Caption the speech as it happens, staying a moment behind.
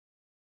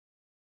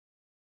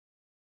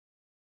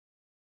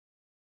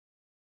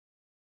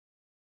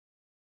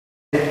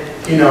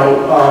you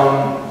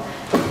know,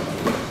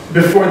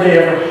 before they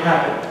ever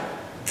happen.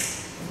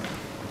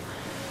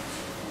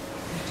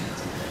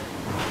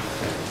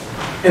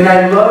 And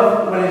I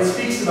love when it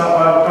speaks about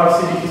Bible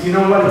prophecy, because you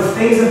know what? It's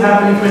things that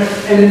happen,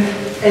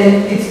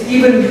 and it's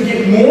even, you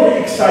get more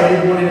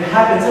excited when it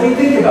happens. I mean,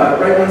 think about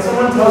it, right? When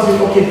someone tells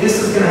you, okay, this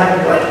is going to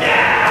happen, you're like,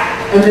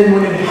 yeah! And then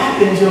when it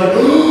happens, you're like,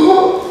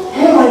 oh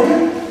my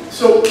goodness.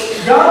 So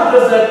God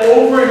does that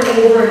over and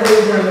over and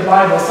over in the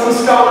Bible. Some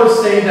scholars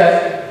say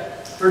that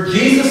for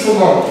Jesus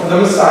alone, for the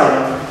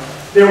Messiah,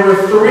 there were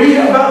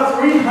about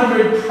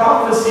 300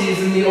 prophecies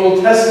in the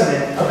Old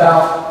Testament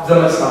about the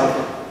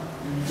Messiah.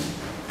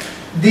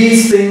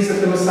 These things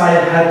that the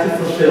Messiah had to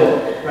fulfill,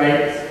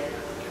 right?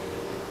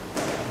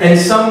 And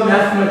some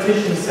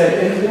mathematicians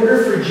said in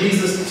order for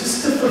Jesus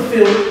just to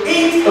fulfill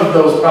 8 of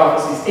those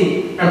prophecies,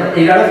 8, remember,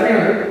 8 out of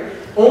 300,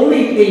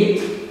 only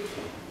 8,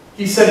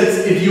 he said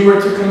if you were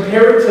to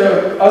compare it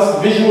to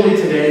us visually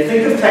today,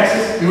 think of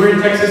Texas. We were in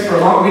Texas for a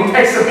long time.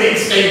 Texas is a big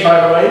state,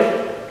 by the way.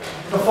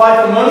 To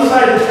fly from one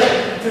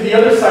side to the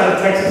other side of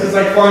Texas is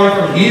like flying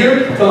from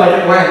here to like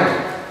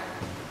Atlanta.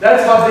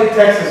 That's how big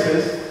Texas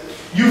is.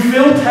 You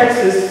fill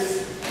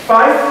Texas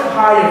 5 foot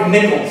high of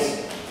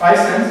nickels, 5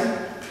 cents,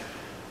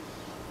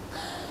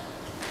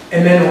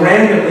 and then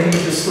randomly you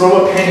just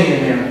throw a penny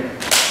in there.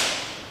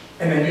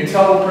 And then you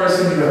tell the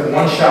person you have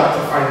 1 shot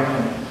to find a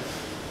penny.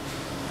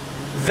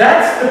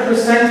 That's the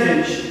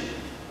percentage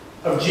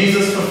of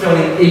Jesus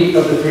fulfilling 8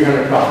 of the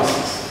 300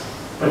 prophecies.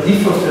 But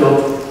he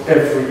fulfilled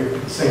every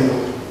single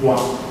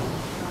one.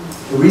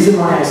 The reason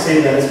why I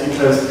say that is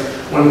because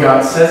when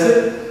God says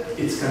it,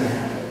 it's going to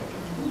happen.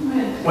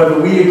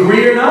 Whether we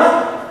agree or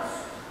not,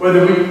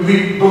 whether we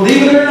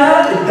believe it or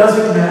not, it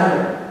doesn't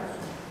matter.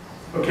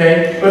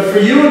 Okay? But for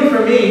you and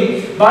for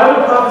me,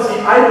 Bible prophecy,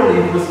 I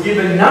believe, was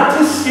given not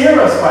to scare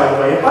us, by the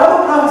way. If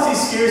Bible prophecy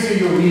scares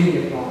you, you're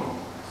reading it wrong.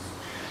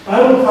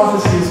 Bible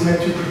prophecy is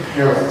meant to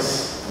prepare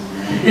us.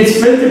 It's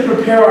meant to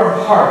prepare our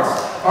hearts,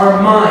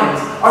 our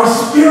minds, our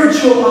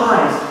spiritual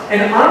eyes.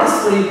 And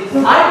honestly,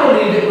 I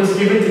believe it was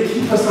given to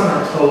keep us on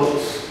our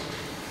toes.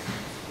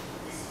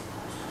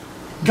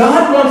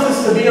 God wants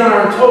us to be on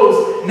our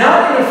toes,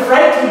 not in a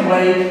frightened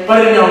way,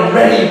 but in a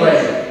ready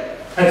way.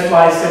 That's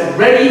why I said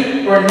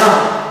ready or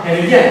not.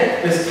 And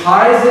again, this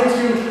ties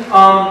into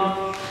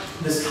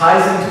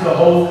the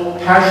whole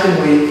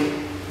Passion Week.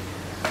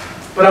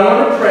 But I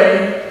want to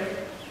pray,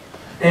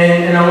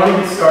 and I want to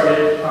get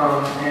started.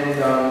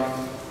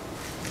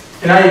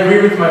 And I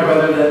agree with my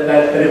brother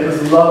that it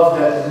was love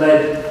that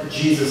led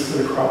Jesus to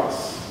the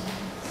cross.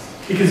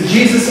 Because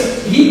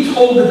Jesus, he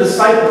told the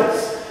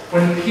disciples,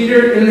 when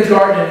Peter in the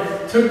garden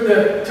took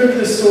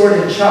the sword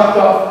and chopped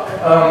off,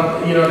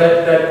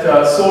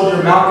 that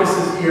soldier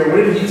Malchus's ear,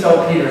 what did he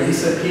tell Peter? He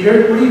said,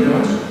 Peter, what are you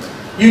doing?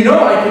 You know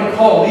I can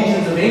call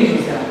legions of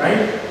angels down, right?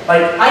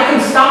 Like, I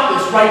can stop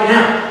this right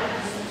now.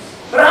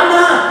 But I'm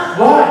not.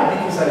 Why?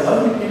 Because I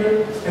love you, Peter.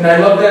 And I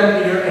love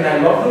them, Peter. And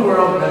I love the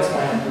world, and that's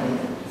why I'm doing it.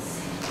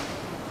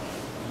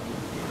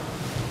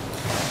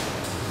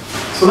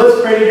 So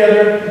let's pray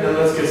together, and then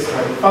let's get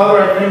started.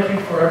 Father, I thank you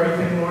for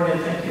everything, Lord, and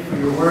thank you for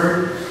your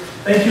word.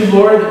 Thank you,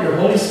 Lord, that your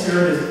Holy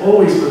Spirit is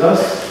always with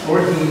us.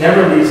 Lord, he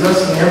never leaves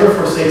us. He never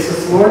forsakes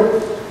us,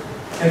 Lord.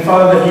 And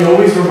Father, that he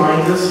always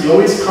reminds us. He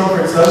always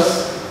comforts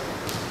us.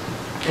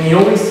 And he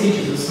always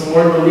teaches us. And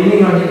Lord, we're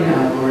leaning on you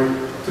now, Lord,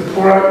 to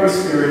pour out your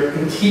Spirit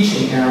in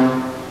teaching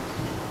now.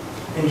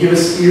 And give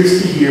us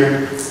ears to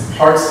hear,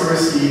 hearts to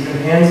receive, and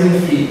hands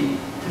and feet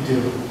to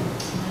do.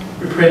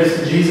 We pray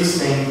this in Jesus'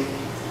 name.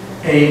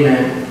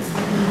 Amen.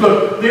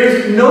 Look,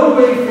 there's no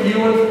way for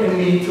you and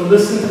me to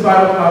listen to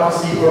Bible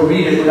prophecy or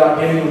read it without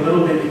getting a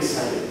little bit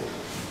excited.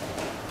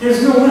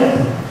 There's no way.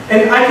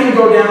 And I can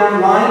go down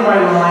line by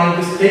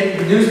line, just take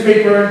the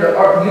newspaper, the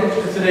art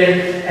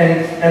today,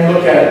 and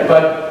look at it.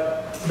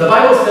 But the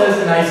Bible says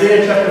in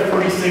Isaiah chapter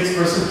 46,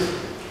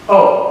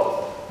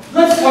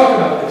 let's talk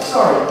about this.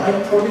 Sorry, I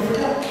totally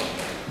forgot.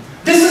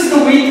 This is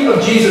the week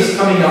of Jesus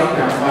coming up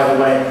now, by the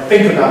way.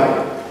 Think about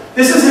it.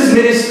 This is his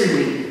ministry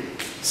week.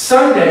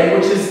 Sunday,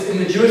 which is in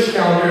the Jewish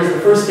calendar, is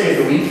the first day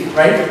of the week,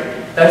 right?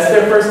 That's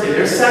their first day.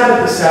 Their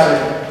Sabbath is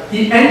Saturday.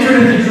 He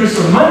entered into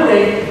Jerusalem.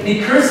 Monday,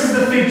 he curses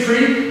the fig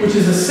tree, which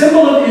is a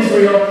symbol of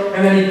Israel,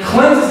 and then he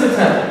cleanses the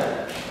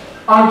temple.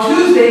 On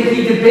Tuesday,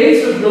 he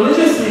debates with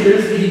religious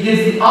leaders. He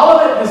gives the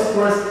Olivet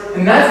Discourse,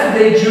 and that's the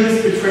day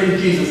Judas betrayed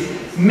Jesus.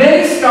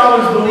 Many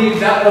scholars believe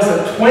that was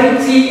a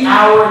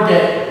 20-hour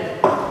day.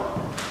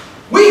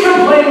 We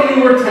complain when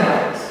we work 10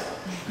 hours.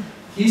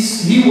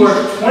 He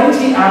worked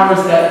 20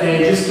 hours that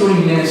day just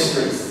doing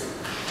ministry.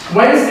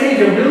 Wednesday,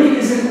 there really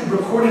isn't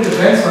recorded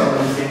events on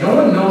Wednesday. No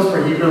one knows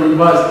where he really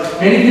was.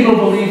 Many people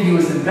believe he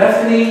was in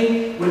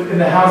Bethany, in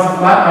the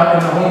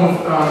home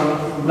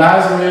of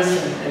Lazarus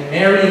and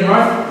Mary and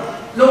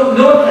Martha. No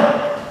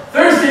account.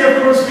 Thursday,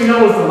 of course, we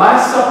know was the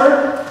Last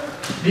Supper.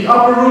 The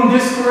upper room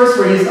discourse,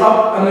 where he's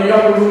up in the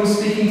upper room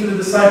speaking to the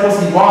disciples.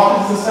 He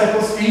washes his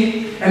disciples'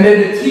 feet. And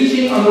then the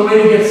teaching on the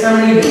way to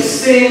Gethsemane. They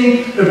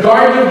sing the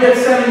Garden of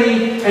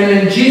Gethsemane. And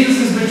then Jesus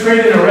is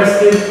betrayed and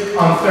arrested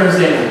on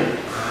Thursday night.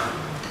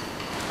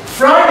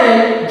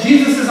 Friday,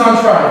 Jesus is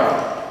on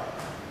trial.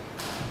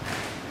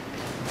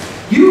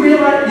 You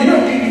realize, you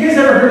guys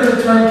ever heard of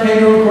the term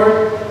kangaroo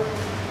court?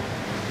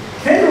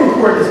 Kangaroo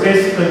court is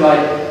basically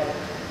like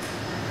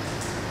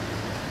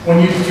when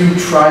you do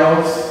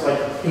trials like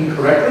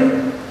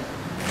incorrectly.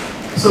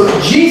 So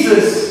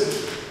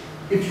Jesus,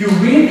 if you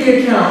read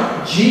the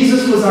account,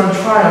 Jesus was on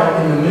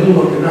trial in the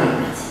middle of the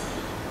night.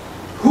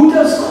 Who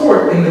does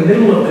court in the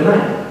middle of the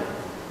night?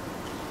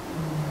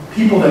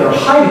 People that are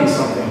hiding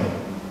something.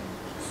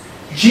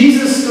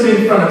 Jesus stood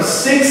in front of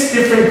 6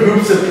 different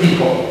groups of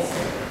people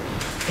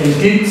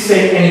and didn't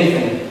say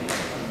anything.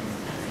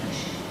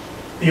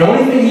 The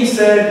only thing he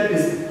said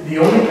is, the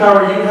only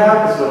power you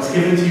have is what's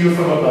given to you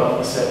from above,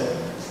 he said.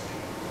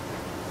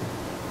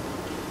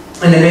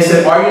 And then they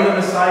said, are you the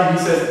Messiah? He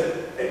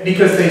said,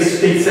 because they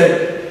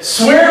said,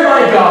 swear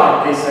by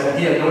God, they said.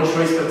 He had no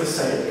choice but to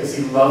say it because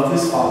he loved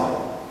his Father.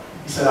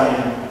 He said, I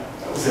am.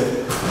 That was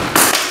it.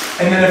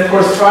 And then, of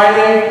course,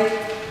 Friday,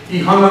 he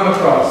hung on the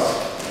cross.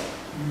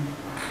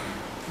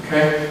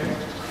 Okay?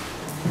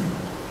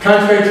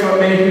 Contrary to what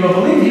many people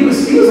believe, he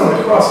was on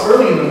the cross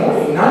early in the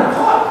morning, 9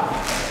 o'clock.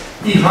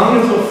 He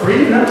hung until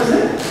 3, and that was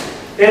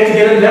it. They had to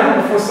get him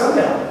down before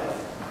sundown.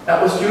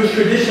 That was Jewish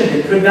tradition.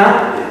 They could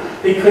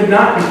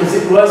not because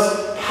it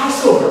was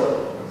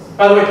Passover.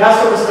 By the way,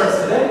 Passover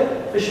starts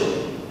today, officially.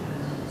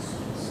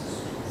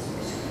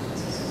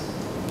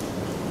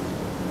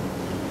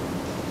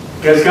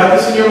 You guys got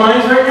this in your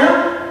minds right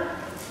now?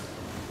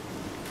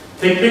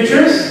 Take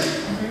pictures?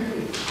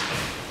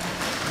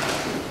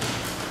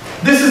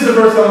 This is the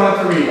verse I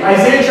wanted to read.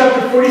 Isaiah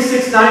chapter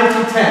 46, 9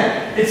 through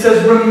 10. It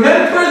says,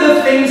 remember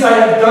the things I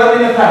have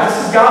done in the past.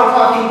 This is God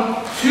talking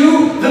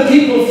to the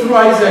people through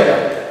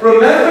Isaiah.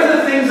 Remember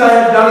the things I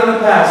have done in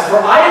the past. For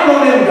I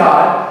alone am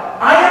God.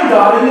 I am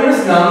God and there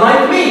is none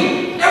like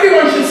me.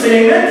 Everyone should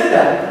say amen to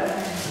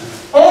that.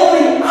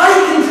 Only I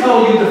can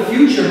tell you the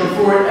future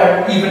before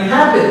it even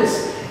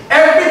happens.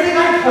 Everything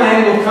I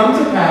plan will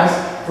come to pass,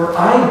 for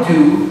I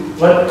do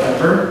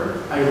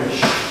whatever I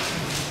wish.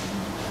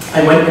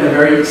 I went in a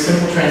very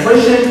simple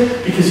translation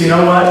because you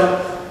know what?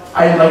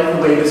 I like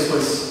the way this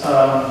was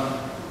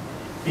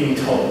being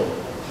told.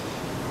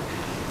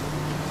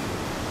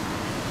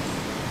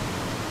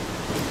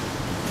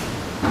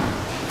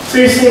 So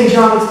you're saying,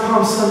 John, it's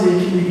Palm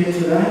Sunday. Can you get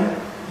to that?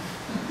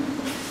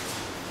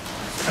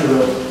 I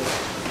will.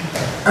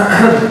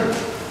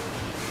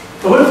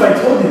 But what if I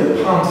told you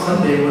that Palm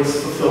Sunday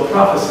was fulfilled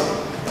prophecy?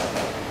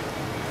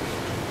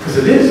 Because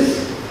it is.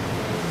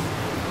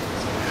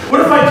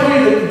 What if I told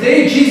you that the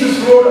day Jesus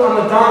rode on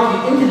the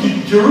donkey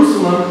into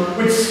Jerusalem,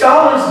 which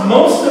scholars,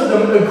 most of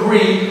them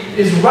agree,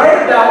 is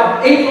right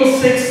about April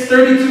 6,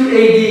 32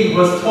 AD,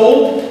 was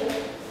told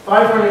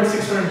 500,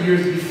 600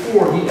 years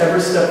before he ever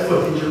stepped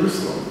foot in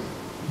Jerusalem?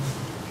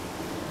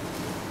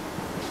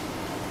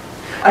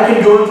 I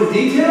can go into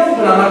detail,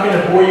 but I'm not going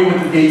to bore you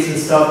with the dates and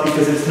stuff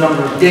because it's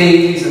number of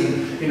days and,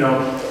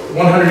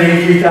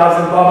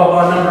 183,000, blah, blah,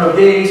 blah, number of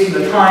days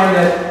from the time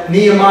that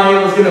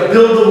Nehemiah was going to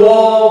build the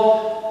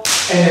wall,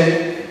 and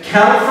then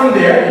count from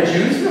there. The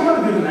Jews know how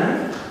to do the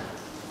math.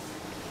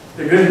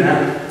 They're good at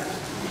that.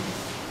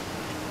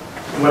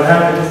 And what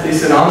happened is they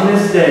said, on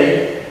this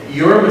day,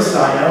 your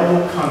Messiah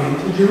will come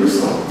into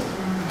Jerusalem.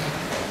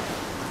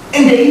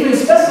 And they even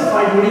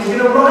specified what he's going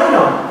to ride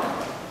on.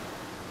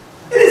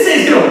 They didn't say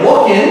he's going to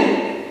walk in.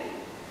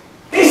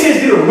 They didn't say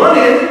he's going to run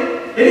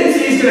in. They didn't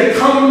say he's going to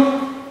come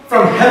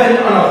from heaven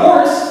on a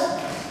horse.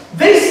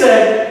 They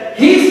said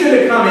he's going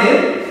to come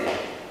in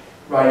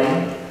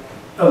riding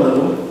a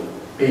little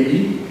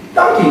baby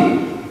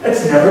donkey.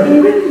 That's never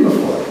been written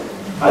before.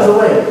 By the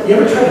way, you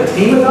ever try to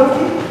tame a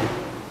donkey?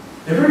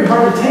 They're very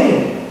hard to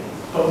tame.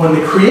 But when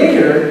the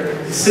Creator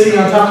is sitting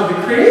on top of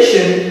the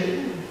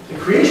creation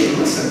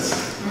listens.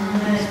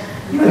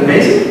 Isn't that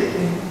amazing?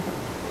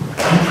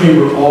 I pray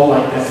we're all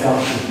like that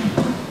donkey.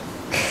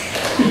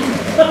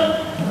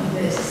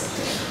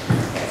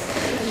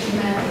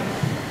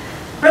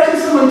 Imagine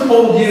someone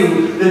told you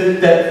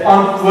that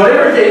on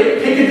whatever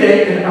date, pick a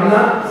date, and I'm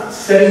not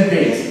setting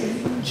dates,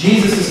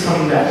 Jesus is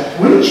coming back.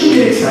 Wouldn't you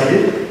get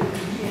excited?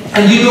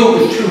 And you know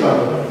it was true, by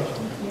the way.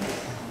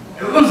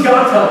 It was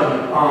God telling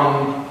you.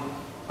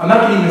 I'm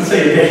not going to even say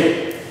a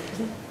date.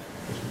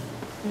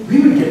 We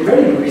would get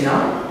ready, would we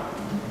not?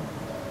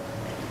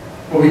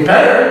 Well, we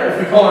better if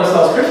we call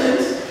ourselves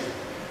Christians.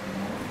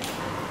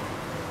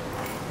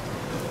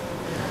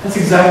 That's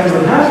exactly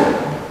what happened.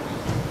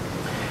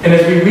 And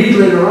as we read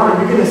later on,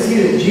 you're going to see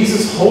that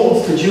Jesus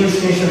holds the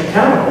Jewish nation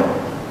accountable.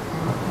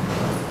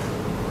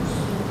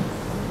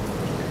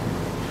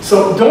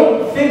 So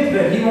don't think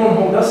that he won't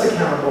hold us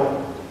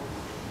accountable,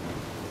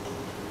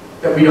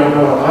 that we don't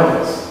know our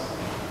Bibles.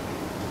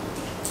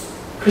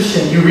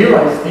 Christian, you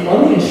realize the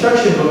only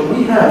instruction book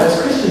we have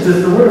as Christians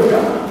is the Word of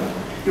God.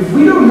 If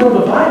we don't know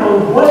the Bible,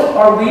 what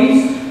are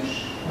we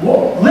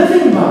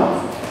living by?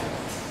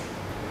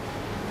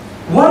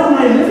 What am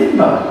I living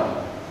by?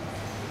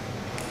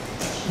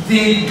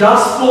 The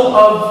gospel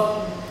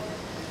of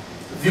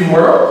the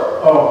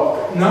world?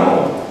 Oh,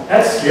 no.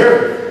 That's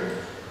scary.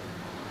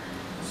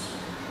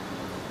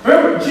 Remember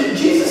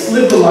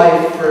lived a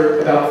life for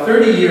about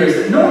 30 years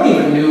that no one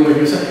even knew what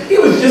he was. He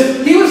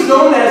was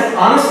known as,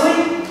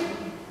 honestly,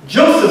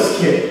 Joseph's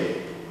kid.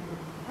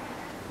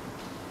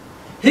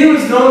 He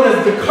was known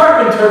as the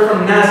carpenter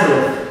from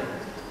Nazareth.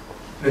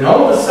 Then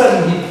all of a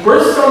sudden, he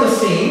bursts on the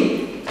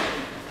scene.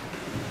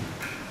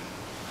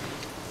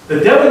 The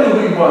devil knew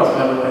who he was,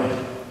 by the way.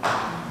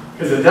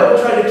 Because the devil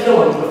tried to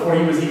kill him before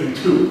he was even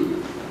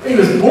 2. When he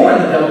was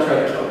born, the devil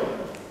tried to kill him.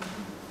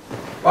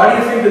 Why do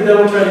you think the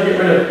devil tried to get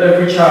rid of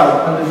every child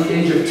under the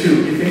age of 2?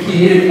 Do you think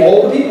he hated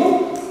all the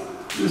people?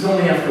 He was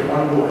only after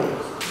one boy.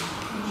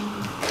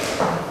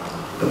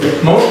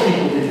 But most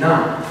people did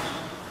not.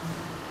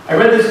 I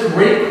read this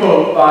great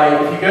quote by,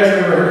 if you guys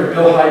have ever heard of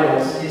Bill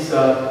Hybels, he's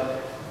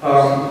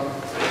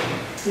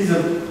a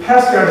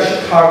pastor out of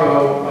Chicago,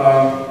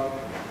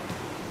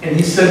 and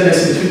he said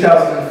this in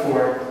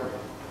 2004.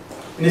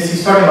 And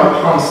he's talking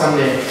about Palm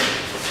Sunday.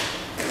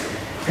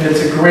 And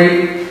it's a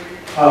great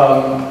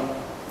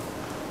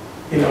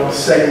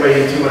segue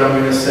into what I'm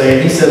going to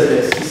say. He said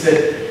this. He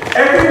said,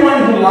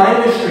 everyone who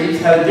lined the streets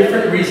had a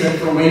different reason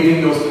for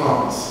waving those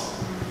palms.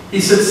 He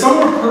said some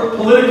were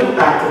political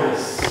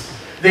activists.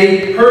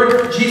 They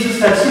heard Jesus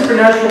had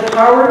supernatural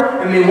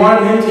power and they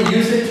wanted him to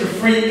use it to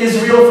free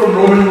Israel from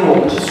Roman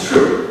rule, which is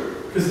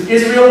true. Because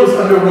Israel was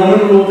under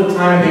Roman rule at the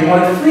time and they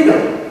wanted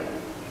freedom.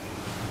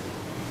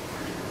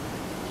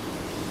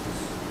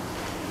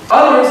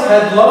 Others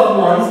had loved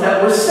ones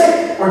that were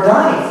sick or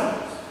dying.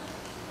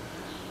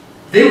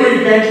 They were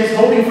evangelists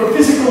hoping for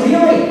physical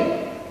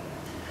healing.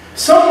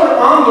 Some were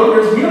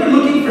onlookers merely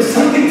looking for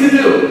something to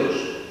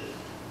do,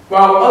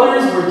 while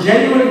others were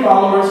genuine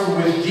followers who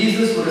wished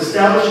Jesus would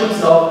establish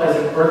himself as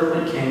an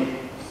earthly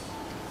king.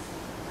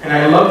 And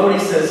I love what he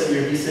says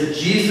here. He said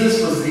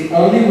Jesus was the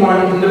only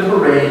one in the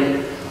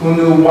parade who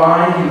knew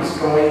why he was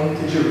going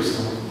to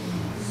Jerusalem,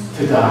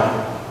 to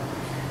die.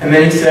 And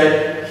then he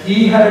said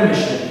he had a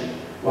mission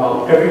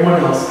while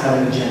everyone else had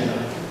an agenda.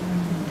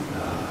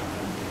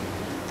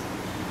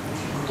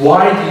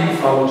 Why do you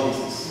follow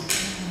Jesus?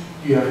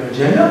 Do you have an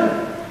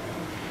agenda?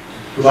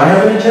 Do I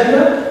have an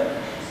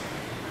agenda?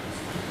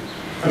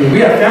 I mean, we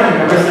have family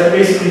members that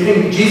basically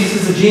think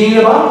Jesus is a genie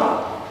in a bottle.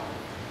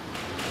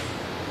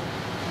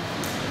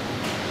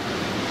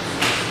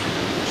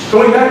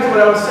 Going back to what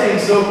I was saying,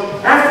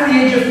 so after the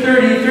age of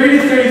 30 to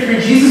 33,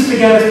 Jesus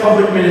began his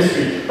public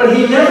ministry. But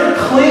he never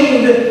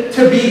claimed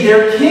to be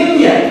their king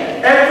yet.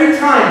 Every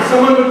time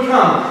someone would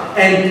come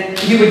and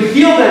he would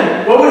heal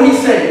them, what would he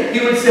say? He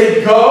would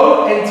say,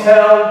 go and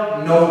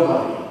tell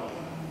nobody.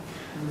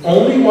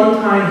 Only one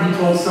time he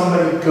told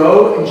somebody,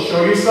 go and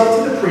show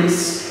yourself to the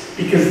priests,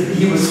 because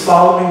he was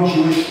following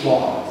Jewish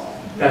law.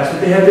 That's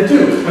what they had to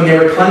do. When they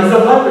were cleansed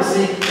of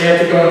leprosy, they had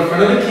to go in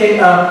front of the king,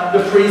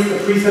 the priest. The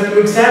priest had to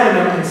examine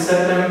them and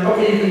set them,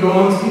 okay, you can go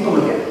amongst people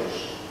again.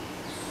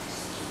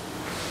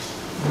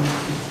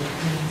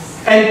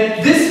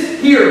 And this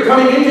here,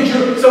 coming into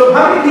Jerusalem, so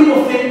how many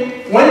people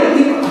think,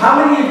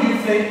 how many of you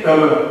think,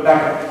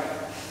 back up.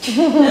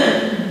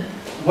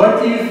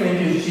 What do you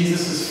think is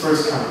Jesus'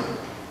 first coming?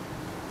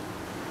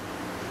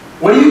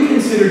 What do you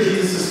consider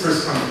Jesus'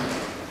 first coming?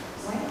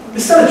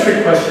 It's not a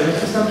trick question,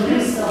 it's just not true.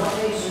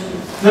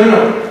 No.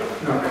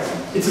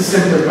 It's a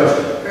simpler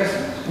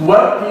question.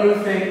 What do you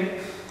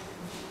think?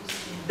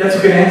 That's a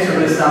good answer,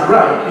 but it's not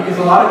right. Because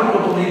a lot of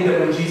people believe that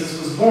when Jesus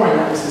was born,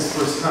 that was his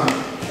first coming.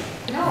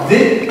 No,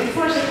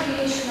 before the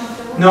creation of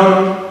the world. No.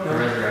 The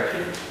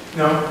resurrection?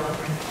 No.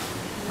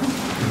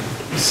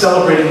 We're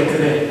celebrating it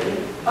today.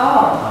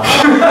 Oh.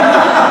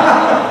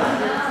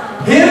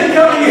 Him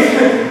coming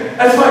in.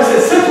 That's why I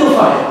said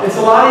simplify it. It's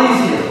a lot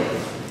easier.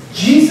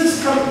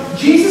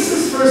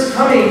 Jesus' first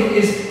coming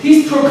is,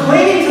 he's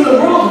proclaiming to the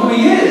world who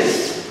he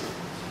is.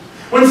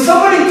 When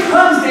somebody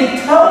comes, they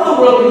tell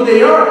the world who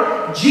they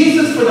are.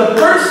 Jesus, for the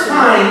first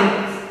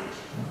time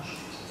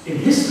in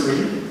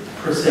history,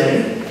 per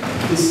se,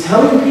 is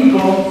telling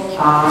people,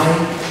 I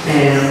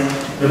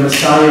am the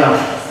Messiah.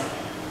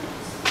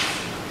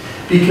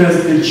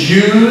 Because the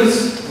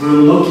Jews were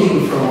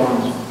looking for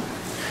one.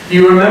 Do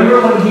you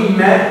remember when he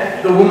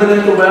met the woman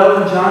at the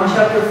well in John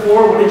chapter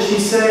 4? What did she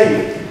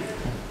say?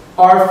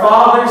 Our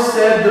Father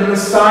said the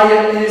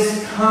Messiah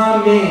is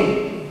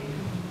coming.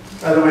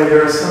 By the way,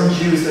 there are some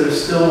Jews that are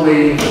still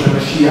waiting for the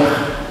Mashiach.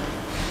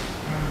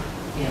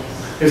 Yes.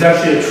 There's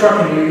actually a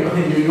truck in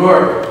New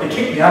York. They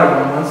kicked me out of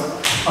one once.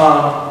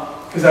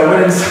 Because I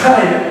went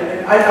inside.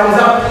 And I was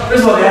out.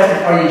 First of all, they asked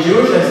me, are you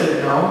Jewish? I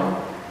said, no.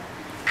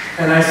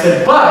 And I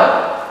said,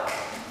 but,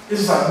 this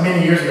is like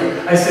many years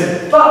ago. I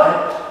said,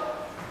 but,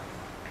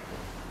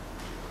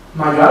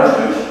 my God is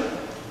Jewish.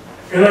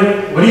 You're like,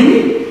 what do you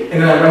mean? And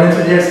then I went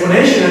into the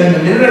explanation, and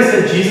the minute I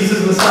said Jesus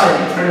is Messiah,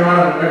 he turned around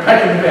and went back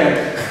in the van.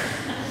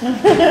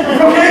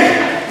 Okay,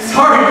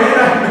 sorry man,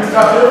 I'm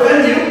not to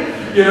offend you.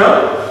 You know?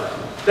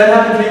 That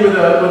happened to me with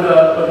the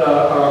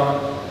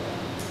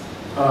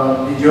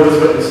Jehovah's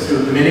Witness too.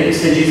 The minute you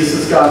say Jesus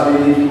is God, they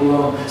leave you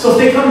alone. So if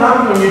they come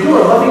knocking on your door,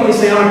 lovingly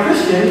say, I'm a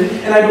Christian,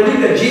 and I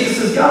believe that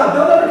Jesus is God,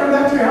 they'll never come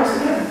back to your house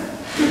again.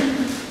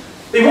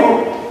 They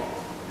won't.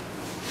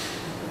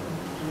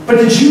 But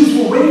the Jews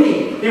were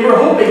waiting. They were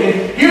hoping. And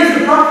here's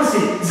the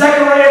prophecy.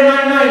 Zechariah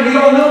 9:9. We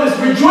all know this.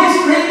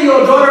 Rejoice greatly,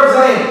 O daughter of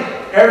Zion.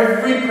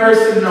 Every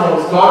person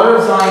knows daughter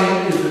of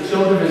Zion is the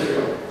children of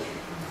Israel.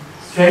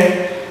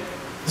 Okay?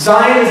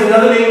 Zion is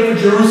another name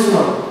for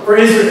Jerusalem, for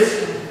Israel.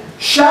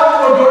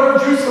 Shout, O daughter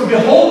of Jerusalem,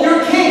 behold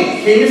your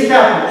king, king is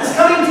capital, is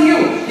coming to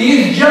you. He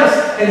is just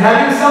and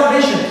having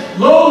salvation,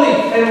 lowly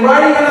and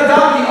riding on a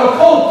donkey, a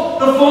colt,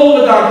 the foal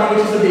of a donkey,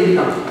 which is a baby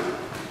donkey.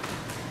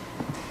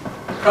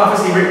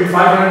 Prophecy written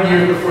 500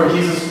 years before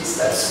Jesus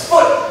steps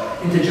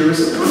foot into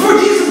Jerusalem. Before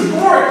Jesus was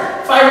born.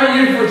 500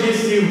 years before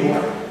Jesus was even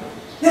born.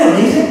 Isn't that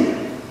amazing?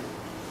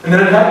 And then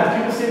it happens.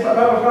 People say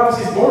about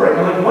prophecy is boring.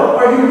 I'm like, what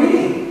are you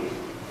reading?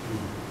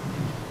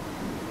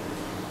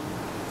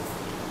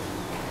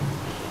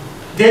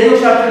 Daniel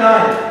chapter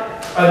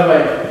 9, by the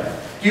way.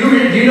 Do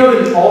you know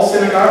that in all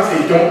synagogues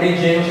they don't read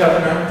Daniel chapter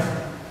 9?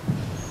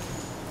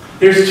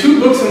 There's two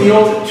chapters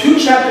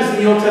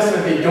in the Old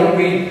Testament they don't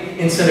read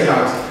in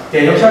synagogues.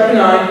 Daniel chapter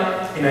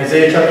 9 and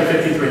Isaiah chapter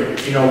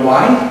 53. You know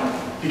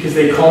why? Because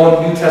they call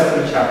them New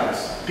Testament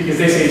chapters. Because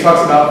they say it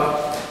talks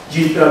about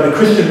the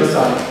Christian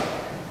Messiah.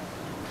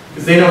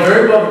 Because they know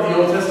very well that the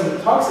Old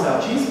Testament talks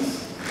about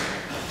Jesus.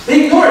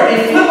 They ignore it.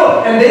 They flip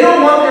it. And they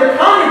don't want their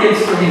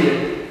congregants to read it.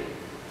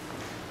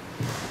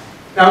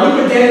 Now look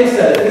what Daniel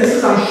says, and this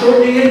is, I'm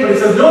shortening it, but it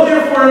says, know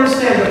therefore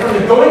understand that from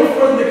the going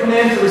forth of the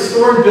command to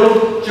restore and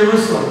build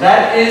Jerusalem,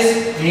 that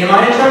is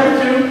Nehemiah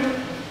chapter 2,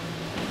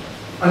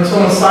 until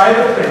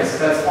Messiah the Prince,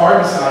 that's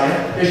our Messiah,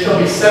 there shall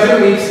be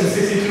 7 weeks and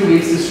 62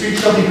 weeks, the street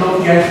shall be built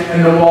again,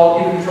 and the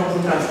wall even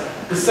troublesome times.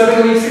 The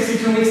 7 weeks,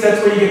 62 weeks,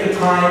 that's where you get the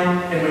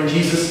time, and when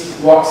Jesus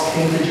walks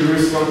into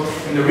Jerusalem.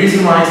 And the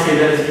reason why I say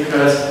that is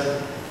because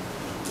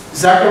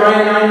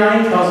Zechariah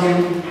 9:9 tells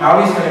you how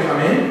he's going to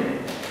come in,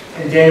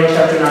 and Daniel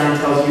chapter 9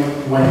 tells you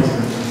when he's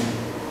going to come in.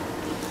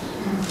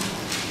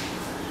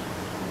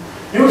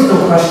 There was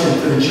no question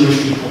for the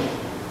Jewish people.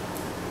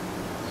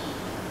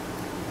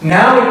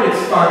 Now it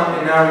gets fun,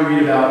 and now we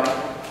read about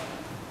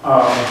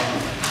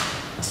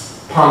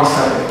Palm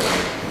Sunday.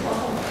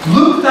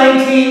 Luke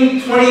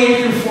 19,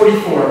 28 through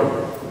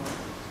 44.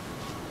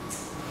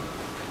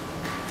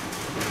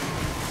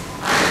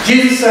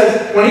 Jesus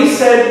says, when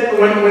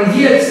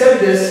he had said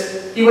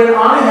this, he went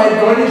on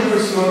ahead going to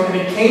Jerusalem, and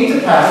it came to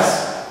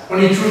pass, when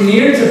he drew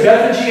near to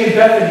Bethphage and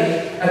Bethany,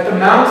 at the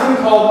mountain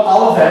called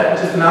Olivet,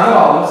 which is the Mount of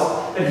Olives,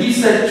 that he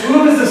sent 2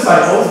 of his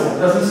disciples, it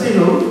doesn't say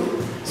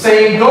who,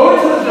 saying, go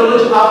into the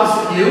village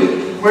opposite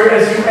you, where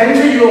as you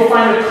enter you will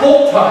find a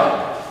colt tied.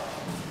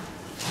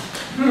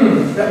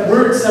 That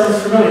word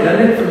sounds familiar,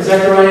 doesn't it, from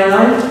Zechariah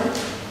 9?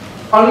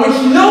 On which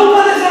no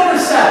one has ever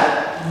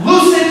sat.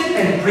 Loose it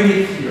and bring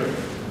it here.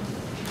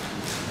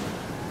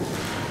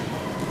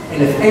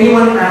 And if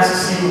anyone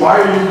asks you,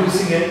 why are you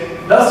loosing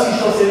it? Thus you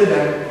shall say to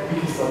them,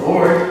 because the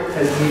Lord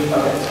has need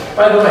of it.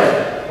 By the way,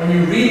 when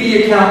you read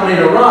the account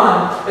later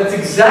on, that's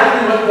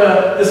exactly what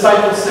the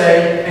disciples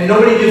say, and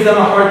nobody gives them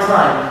a hard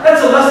time.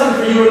 That's a lesson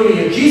for you and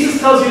me. If Jesus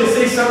tells you to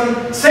say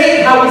something, say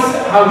it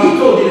how he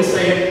told you to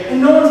say it,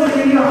 and no one's going to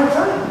give you a hard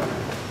time.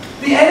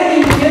 The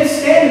enemy can't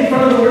stand in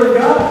front of the Word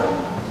of God.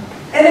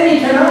 Enemy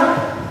cannot.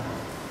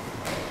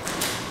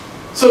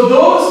 So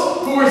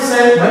those who were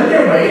sent went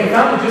their way and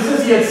found it just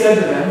as he had said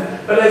to them.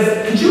 But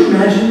could you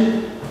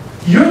imagine?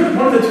 You're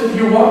one of the two,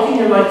 you're walking,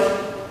 you're like,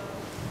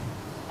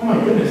 oh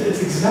my goodness,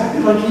 it's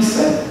exactly like he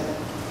said.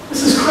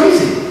 This is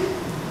crazy.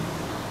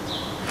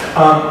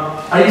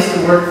 I used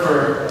to work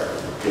for,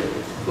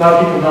 a lot of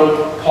people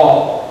know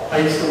Paul. I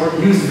used to work,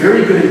 he was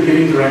very good at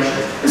giving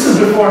directions. This is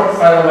before,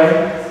 by the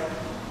way,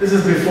 this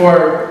is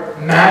before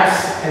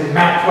Maps and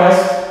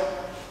MapQuest.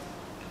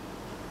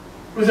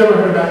 Who's ever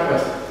heard of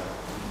MapQuest?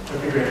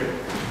 Okay, great.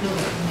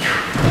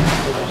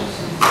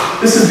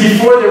 This is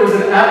before there was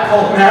an app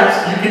called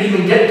Maps. You could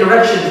even get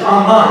directions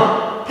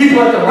online. People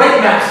had to write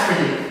maps for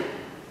you.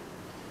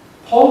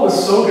 Paul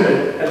was so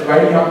good at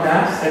writing out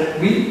maps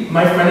that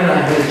my friend and I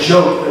had a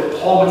joke that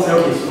Paul would say,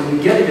 okay, so when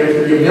you get there, there's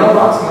going to be a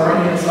mailbox on the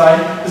right-hand side.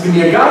 There's going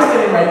to be a guy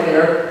standing right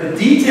there. The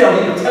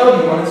detail he would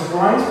tell you on his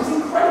drawings was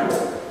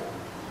incredible.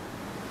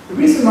 The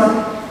reason why,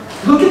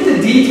 look at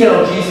the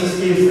detail Jesus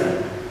gives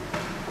them.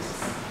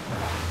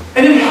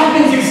 And it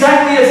happens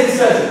exactly as he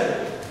says it.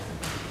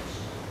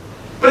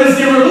 But as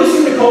they were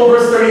loosing the colt,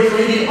 verse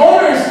 33, the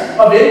owners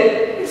of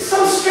it, it's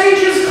some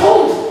stranger's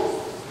colt.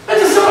 And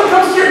just someone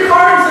comes to your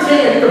car and says,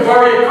 hey, I need to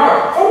borrow your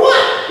car. For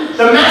what?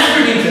 The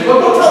master needs it. Well,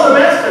 go tell the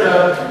master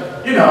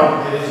to,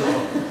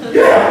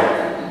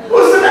 yeah.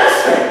 Who's the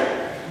master?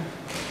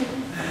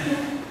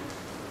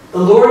 The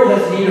Lord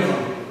has need of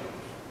them.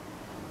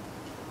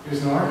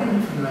 There's no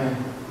argument from the man.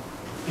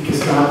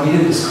 Because God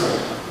needed this colt.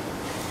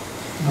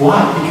 Why?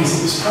 Because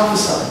it was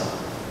prophesied.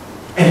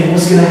 And it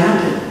was going to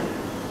happen.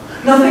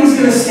 Nothing's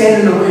going to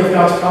stand in the way of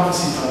God's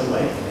prophecies, by the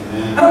way.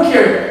 Amen. I don't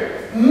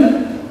care.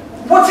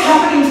 What's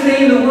happening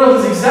today in the world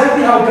is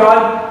exactly how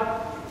God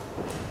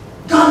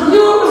knew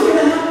it was going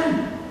to happen.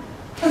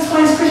 That's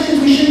why as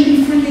Christians we shouldn't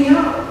be freaking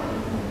out.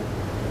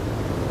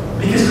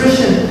 Because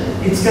Christian,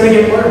 it's going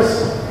to get worse.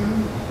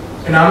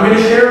 And I'm going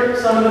to share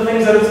some of the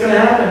things that it's going to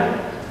happen.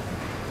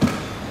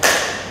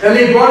 Then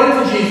they brought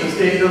it to Jesus.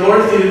 The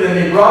Lord stated, then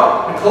they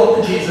brought the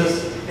colt to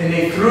Jesus, and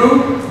they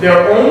threw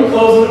their own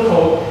clothes in the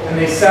colt, and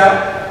they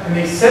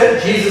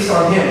set Jesus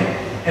on him.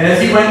 And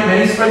as he went,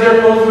 many spread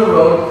their clothes on the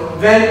road.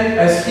 Then,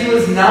 as he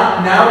was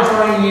now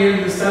drawing near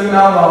to the Son of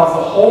Mount Olives,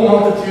 the whole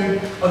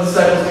multitude of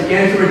disciples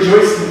began to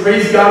rejoice and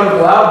praise God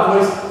with a loud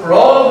voice for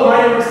all of the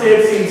mighty works they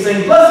had seen,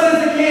 saying, "Blessed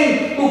is the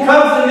King who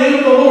comes in the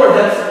name of the Lord."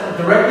 That's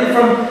directly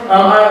from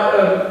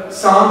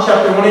Psalm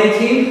chapter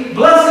 118.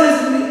 "Blessed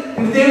is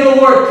in the name of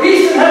the Lord,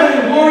 peace in heaven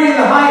and glory in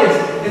the highest."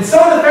 And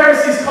some of the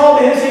Pharisees called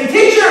to him, saying,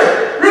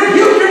 "Teacher,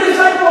 rebuke your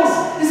disciples."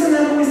 Isn't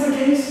that always the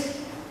case?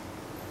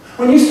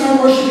 When you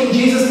start worshiping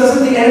Jesus,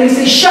 doesn't the enemy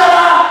say, "Shut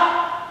up"?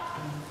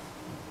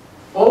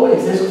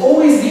 Always. There's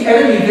always the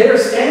enemy there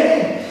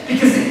standing.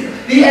 Because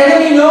the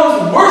enemy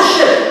knows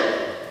worship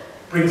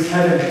brings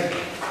heaven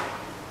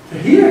to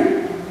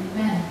here.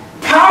 Amen.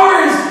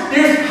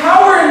 There's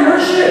power in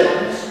worship.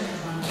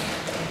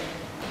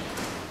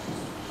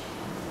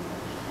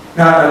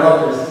 Now, I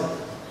love this.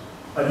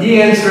 But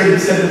he answered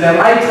and said to them,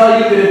 "I tell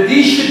you that if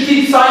these should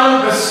keep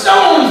silent, the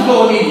stones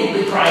will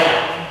immediately cry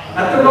out."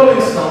 Not the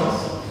Rolling Stones.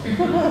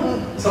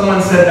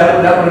 Someone said that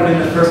would have been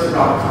the first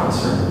rock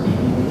concert.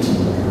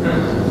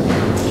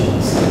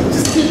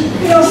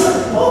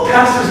 All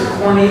pastors are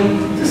corny.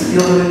 Just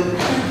deal with it.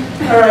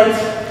 All right.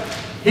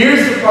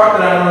 Here's the part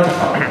that I want to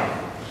talk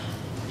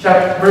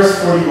about. Verse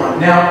 41.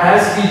 Now,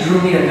 as he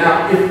drew near.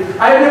 Now,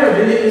 I've never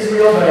been to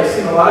Israel, but I've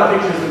seen a lot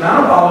of pictures. The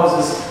Mount of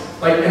Olives is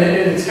like, and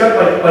it's got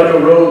like a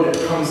road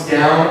that comes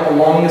down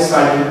along the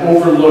side and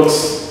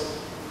overlooks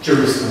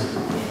Jerusalem.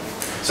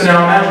 So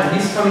now imagine,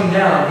 he's coming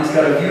down. He's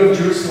got a view of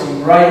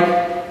Jerusalem right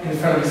in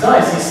front of his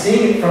eyes. He's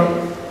seeing it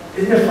from,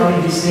 isn't it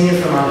funny? He's seeing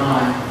it from on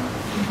high.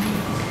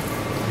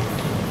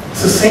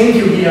 It's the same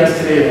view he has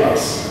today of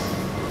us.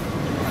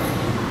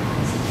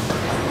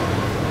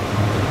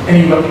 And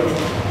he wept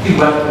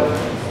over it.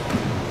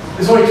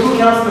 There's only two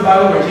accounts in the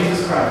Bible where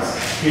Jesus cries.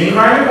 He didn't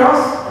cry on the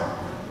cross.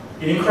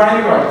 He didn't cry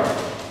in the garden.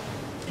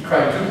 He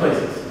cried in two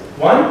places.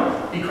 One,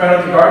 he cried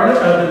at the garden,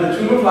 the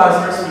tomb of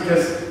Lazarus,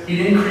 because he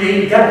didn't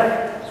create death.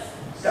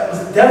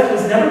 Death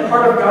was never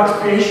part of God's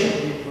creation.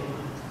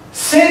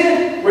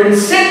 When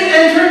sin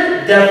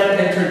entered, death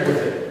entered with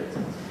it.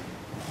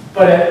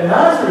 But at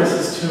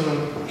Lazarus'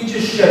 tomb, he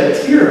just shed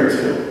a tear or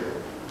two.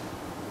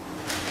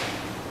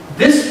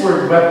 This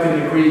word wept in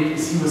the Greek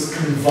is he was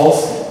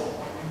convulsing.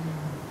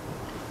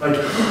 Like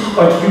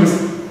he was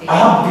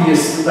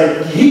obvious,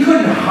 like he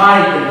couldn't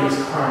hide that he was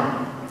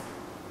crying.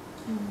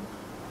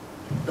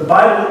 The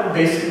Bible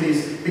basically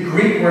is, the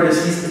Greek word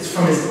is, it's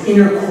from his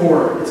inner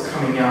core it's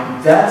coming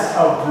out. That's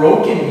how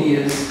broken he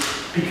is.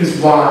 Because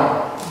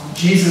why?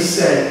 Jesus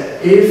said,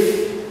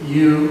 "If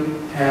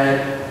you had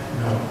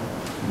known."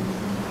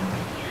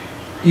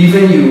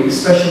 Even you,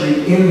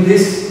 especially in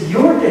this,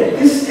 your day.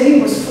 This day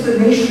was for the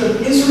nation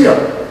of Israel.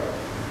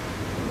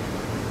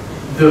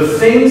 The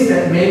things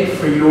that make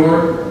for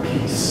your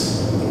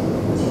peace.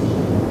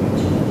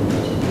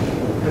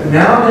 And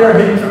now they are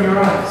hidden from your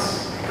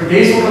eyes. For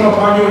days will come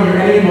upon you, and your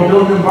enemy will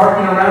build an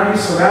embankment around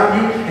you,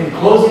 surround you, and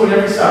close you on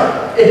every side.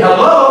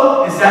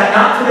 Hello? Is that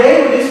not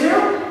today with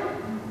Israel?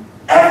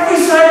 Every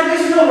side of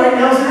Israel right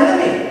now is an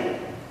enemy.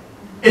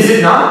 Is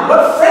it not?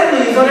 What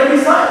friendly is on every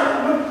side?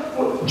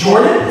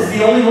 Jordan is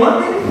the only one,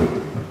 maybe?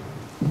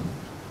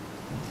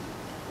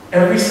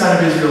 Every side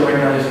of Israel right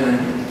now is an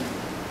enemy.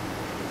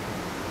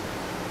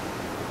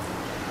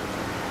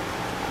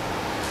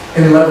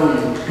 And level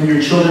you and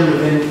your children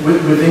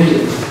within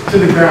you to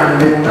the ground,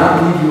 and they will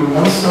not leave you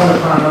one stone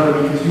upon another,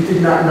 because you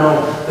did not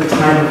know the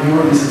time of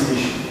your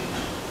visitation.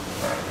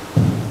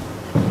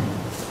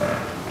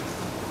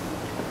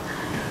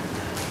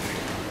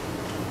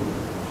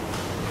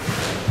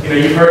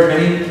 You've heard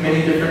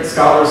many different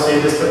scholars say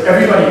this, but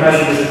everybody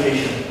has a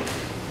visitation.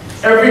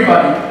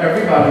 Everybody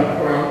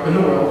around in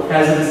the world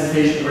has a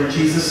visitation where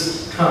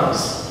Jesus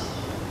comes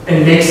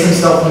and makes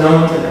himself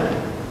known to them.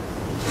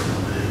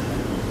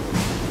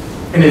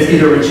 And it's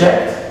either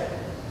reject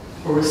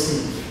or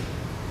receive.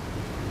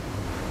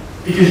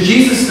 Because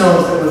Jesus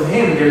knows that with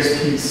him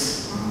there's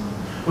peace.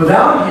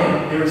 Without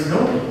him, there is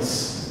no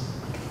peace.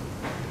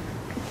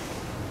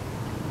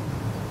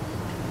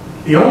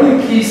 The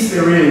only peace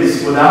there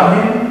is without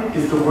him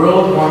is the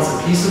world wants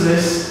a piece of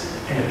this,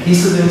 and a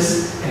piece of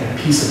this, and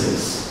a piece of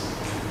this.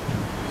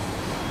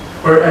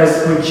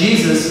 Whereas with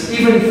Jesus,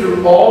 even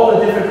through all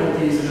the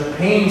difficulties and the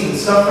pains and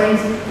sufferings,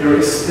 there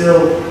is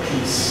still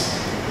peace.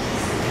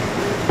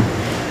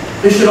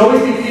 There should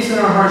always be peace in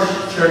our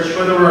hearts, church,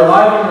 whether we're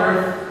alive on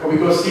earth or we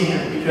go see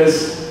him.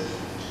 Because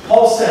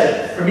Paul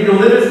said, for me to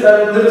live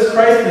as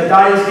Christ and to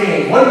die as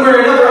gain. One way or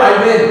another,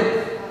 I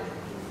win.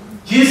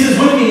 Jesus is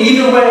with me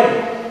either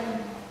way.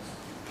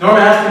 Norma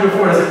asked me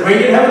before, does it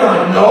rain in heaven? I'm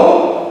like,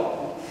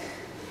 no.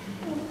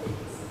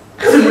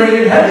 It doesn't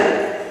rain in heaven.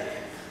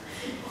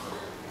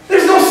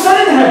 There's no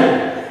sun in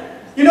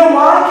heaven. You know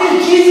why?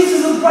 Because Jesus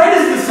is as bright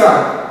as the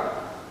sun.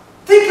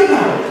 Think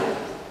about it.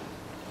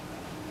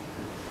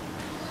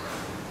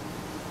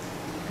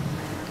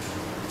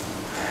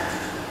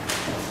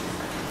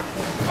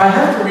 I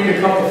have to read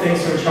a couple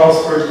things from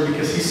Charles Spurgeon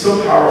because he's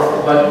so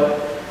powerful,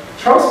 but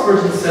Charles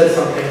Spurgeon said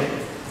something.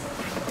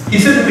 He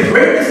said that the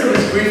greatness of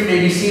his grief may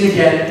be seen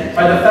again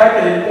by the fact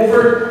that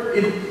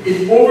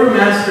it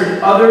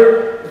overmastered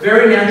other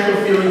very natural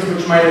feelings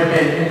which might have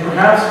been, and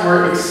perhaps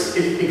were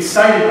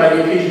excited by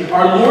the occasion.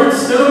 Our Lord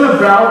stood on the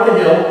brow of the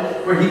hill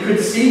where he could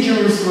see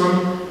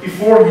Jerusalem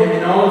before him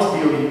in all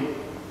its beauty.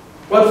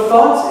 What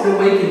thoughts it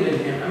awakened in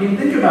him. I mean,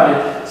 think about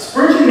it.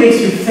 Spurgeon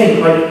makes you think,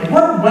 like,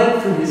 what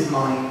went through his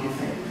mind, you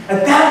think?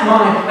 At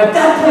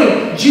that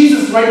point,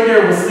 Jesus right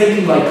there was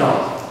thinking like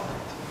God.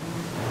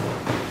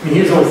 I mean,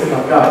 he was always thinking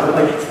like God,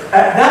 but like,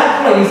 at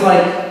that point,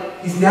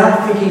 he's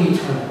now thinking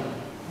eternal.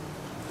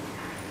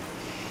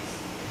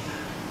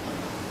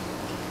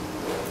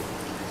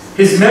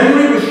 His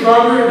memory was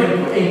stronger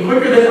and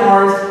quicker than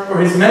ours, for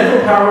his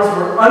mental powers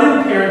were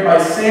unimpaired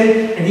by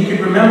sin, and he could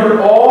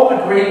remember all the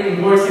great and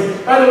glorious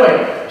things. By the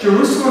way,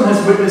 Jerusalem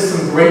has witnessed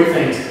some great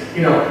things.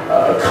 You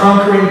know,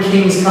 conquering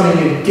kings coming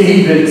in,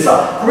 David,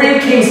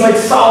 great kings like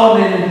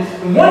Solomon,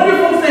 and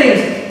wonderful things.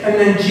 And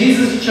then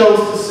Jesus chose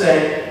to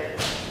say,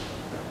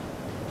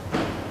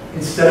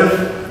 instead of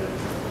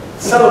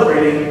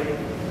celebrating,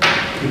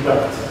 he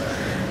wept.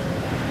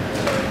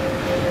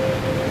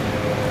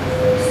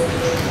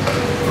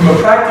 From a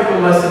practical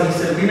lesson, he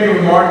said, we may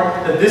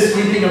remark that this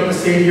weeping of the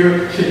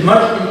Savior should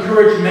much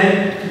encourage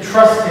men to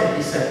trust him,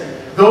 he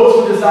said.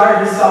 Those who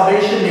desire his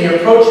salvation may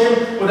approach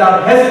him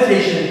without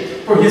hesitation,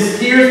 for his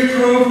tears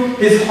prove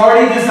his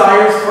hearty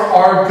desires for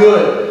our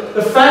good.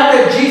 The fact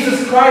that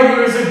Jesus cried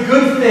here is a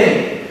good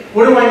thing.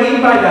 What do I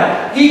mean by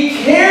that?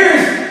 He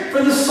cares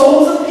for the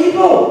souls of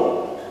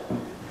people.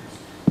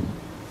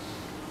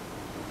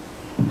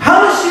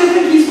 How much do you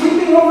think he's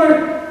weeping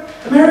over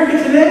America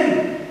today?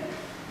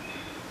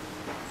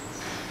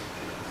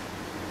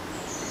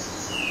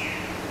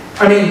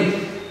 I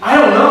mean, I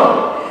don't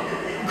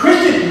know.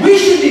 Christian, we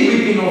should be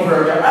weeping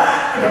over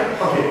America.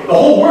 Okay, the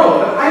whole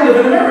world, but I live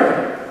in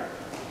America.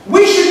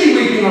 We should be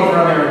weeping over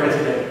America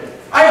today.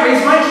 I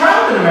raised my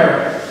child in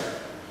America.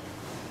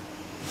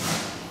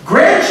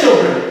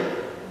 Grandchildren,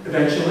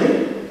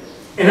 eventually,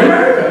 in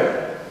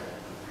America.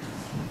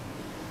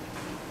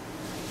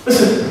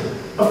 Listen,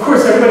 of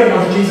course everybody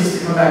wants Jesus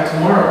to come back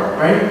tomorrow,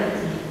 right?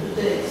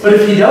 But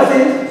if he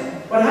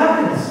doesn't, what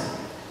happens?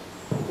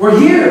 We're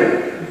here.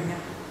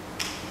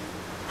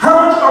 How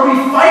much are we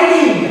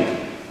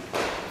fighting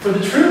for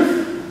the truth?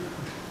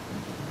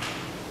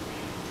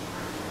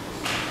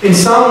 In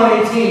Psalm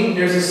 118,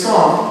 there's a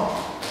song.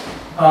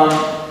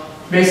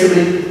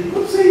 Basically,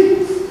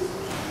 whoopsie.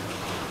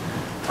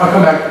 I'll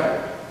come back to that.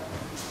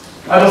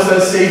 The Bible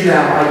says, save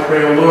now, I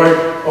pray, O Lord.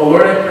 O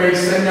Lord, I pray,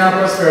 send now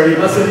prosperity.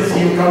 Blessed is he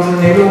who comes in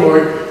the name of the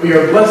Lord. We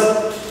have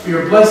blessed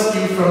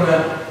you from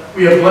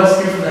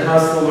the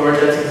house of the Lord.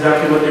 That's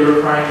exactly what they were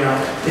crying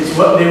out. It's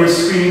what they were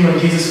screaming when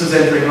Jesus was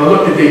entering. Now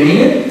look, did they mean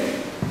it?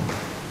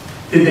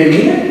 Did they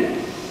mean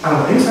it? I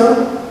don't think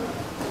so.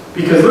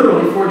 Because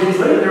literally 4 days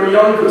later, they were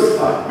yelling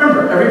crucified.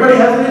 Remember, everybody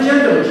has an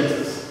agenda with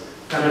Jesus.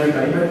 Not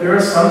everybody, but there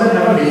are some that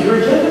have a major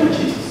agenda with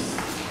Jesus.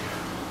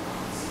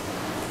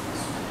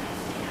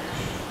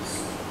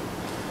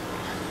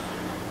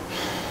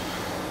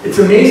 It's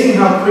amazing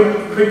how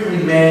quickly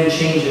man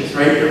changes,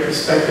 right? Your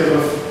perspective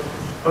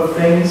of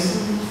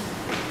things.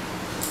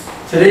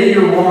 Today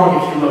you're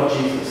wrong if you love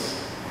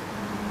Jesus.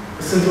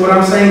 Listen to what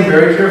I'm saying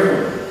very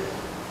carefully.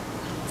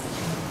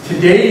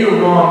 Today you're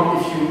wrong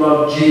if you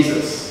love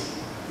Jesus.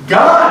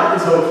 God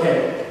is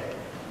okay.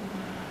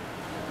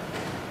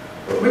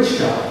 But which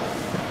God?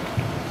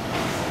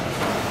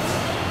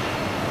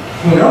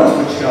 Who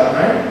knows which God,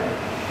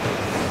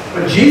 right?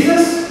 But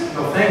Jesus?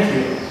 No, thank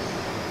you.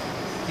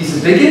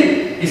 He's a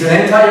bigot. He's an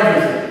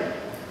anti-everything.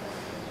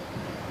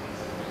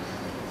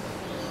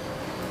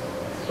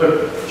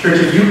 Look, church,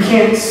 if you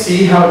can't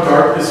see how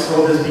dark this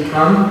world has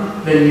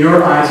become, then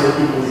your eyes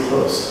are equally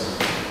closed.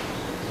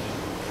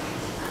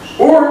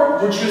 Or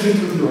we're choosing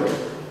to ignore it.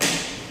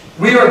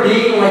 We are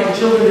being, like the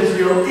children of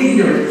Israel,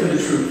 ignorant to the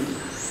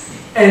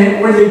truth.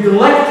 And we're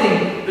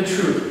neglecting the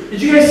truth.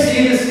 Did you guys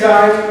see this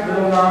guy,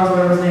 Little Nas,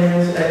 whatever his name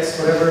is, X,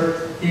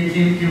 whatever?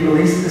 He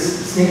released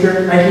this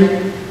sneaker,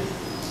 Nike.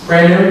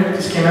 Brand new,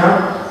 just came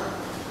out.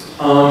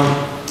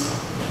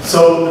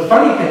 So the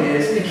funny thing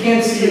is, you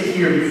can't see it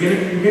here.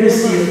 You're gonna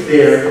see it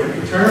there. You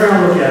can turn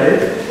around and look at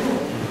it.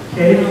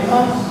 Okay.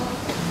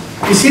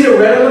 You see the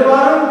red on the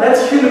bottom?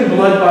 That's human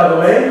blood, by the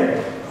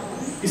way.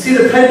 You see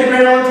the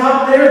pentagram on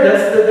top there?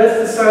 That's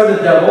the sign of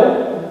the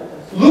devil.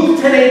 Luke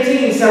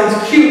 10:18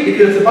 sounds cute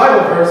because it's a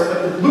Bible verse,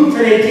 but Luke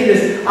 10:18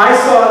 is, I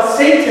saw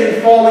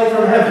Satan falling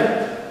from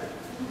heaven.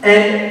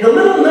 And the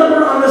little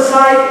number on the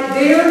side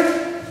there,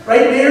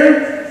 right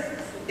there,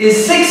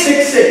 is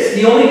 666.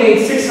 He only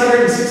made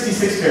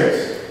 666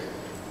 pairs.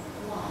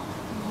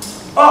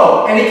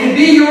 Oh, and it can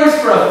be yours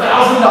for $1,000.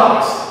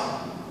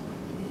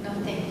 No,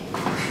 thank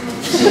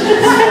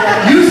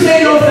you. You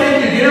say no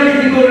thank you. Do you know how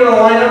many people are going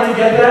to line up to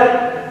get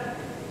that?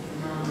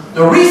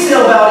 The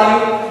resale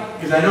value,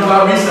 because I know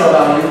about resale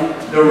value,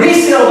 the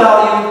resale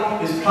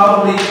value is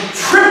probably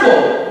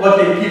triple what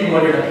the people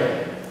are going to pay.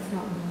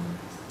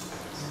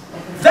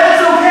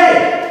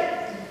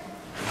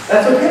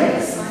 That's okay.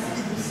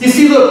 You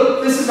see,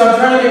 look, I'm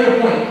trying to make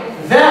a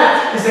point.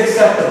 That is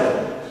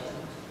acceptable.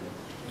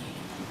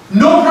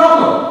 No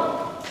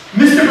problem.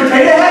 Mr.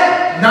 Potato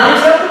Head, not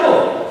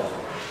acceptable.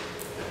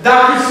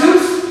 Dr.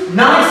 Seuss,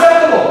 not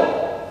acceptable.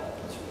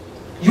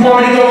 You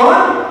want me to go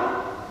on?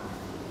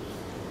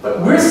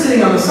 But we're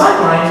sitting on the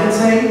sidelines and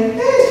saying,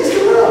 hey, it's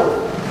just a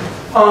little.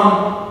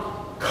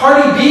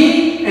 Cardi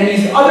B and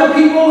these other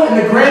people and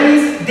the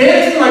Grammys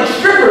dancing like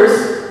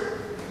strippers.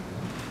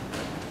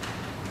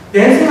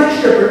 Dancing like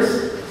strippers.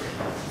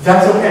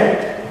 That's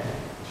okay.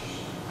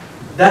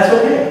 That's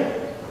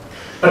okay.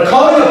 But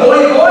calling a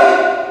boy a boy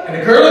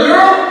and a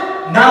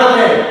girl, not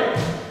okay.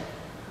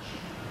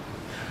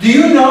 Do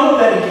you know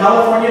that in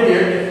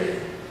California,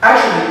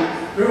 actually,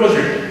 where was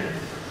it?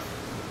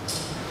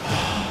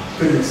 Oh,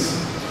 goodness.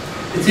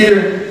 It's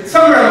either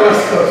somewhere on the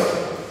West Coast.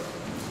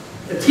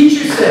 The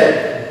teacher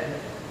said,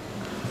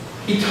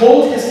 he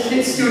told his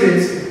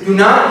students, do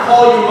not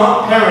call your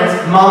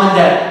parents mom and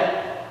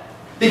dad,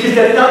 because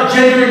that's not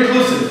gender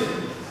inclusive.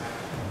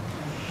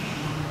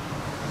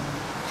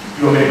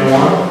 You want me to go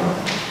on?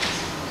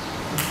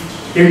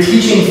 They're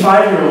teaching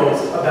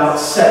 5-year-olds about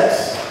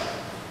sex.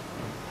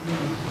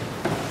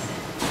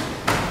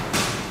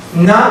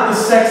 Not the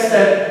sex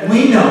that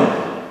we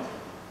know,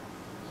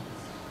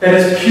 that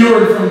is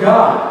pure and from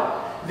God.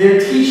 They're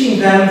teaching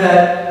them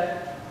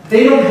that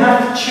they don't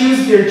have to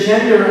choose their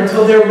gender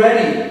until they're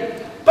ready.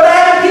 But I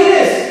have a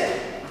penis!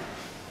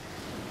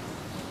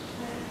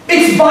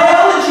 It's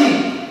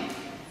biology!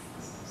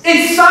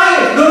 It's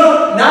science!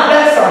 No, not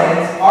that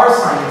science. Our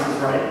science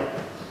is right.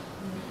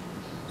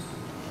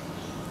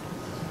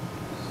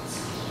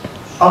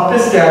 Up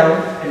is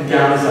down, and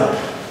down is up.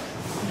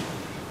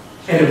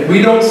 And if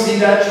we don't see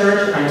that,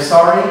 church, I'm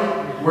sorry,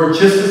 we're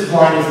just as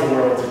blind as the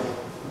world.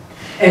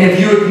 And if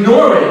you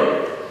ignore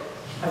it,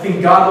 I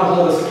think God will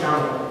hold us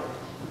accountable.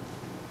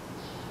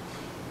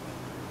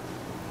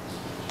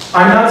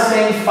 I'm not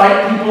saying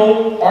fight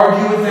people,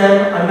 argue with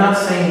them. I'm not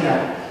saying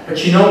that.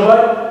 But you know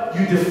what?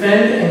 You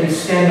defend and you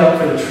stand up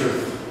for the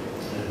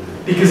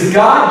truth. Because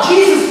God,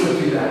 Jesus would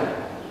do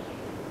that.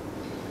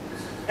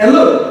 And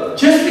look,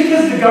 just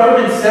because the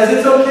government says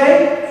it's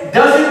okay,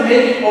 doesn't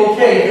make it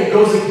okay if it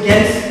goes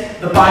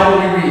against the Bible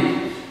we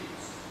read.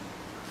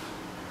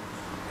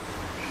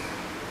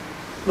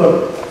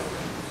 Look,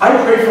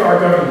 I pray for our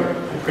government.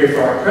 I pray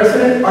for our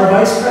president, our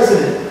vice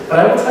president. But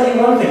I will tell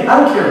you one thing. I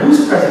don't care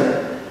who's president.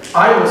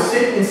 I will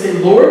sit and say,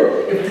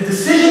 Lord, if the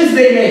decisions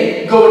they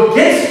make go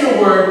against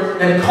your word,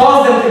 then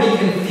cause them to be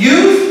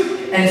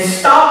confused and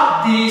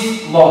stop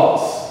these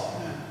laws.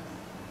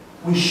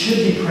 We should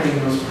be praying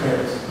those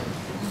prayers.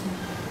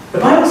 The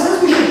Bible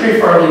says we should pray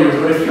for our leaders,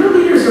 but if your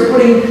leaders are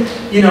putting,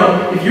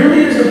 if your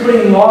leaders are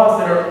putting laws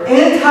that are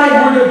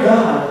anti-word of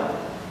God,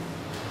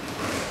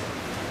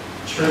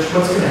 church,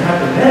 what's going to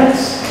happen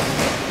next?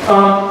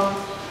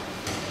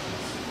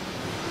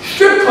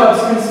 Strip clubs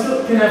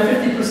can have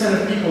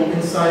 50% of people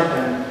inside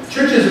them.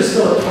 Churches are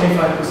still at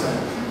 25%.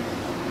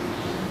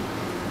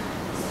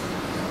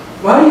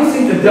 Why do you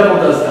think the devil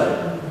does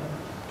that?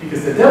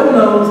 Because the devil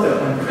knows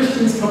that when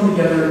Christians come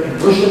together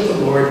and worship the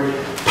Lord,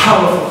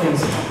 powerful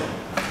things happen.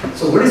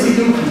 So what does he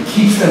do? He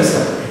keeps them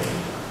separated.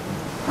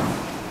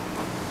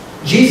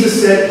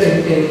 Jesus said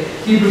in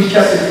Hebrews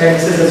chapter 10, he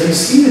says, as you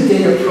see the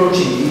day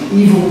approaching, the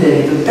evil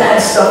day, the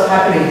bad stuff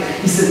happening,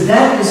 he said,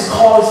 that is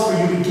cause for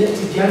you to get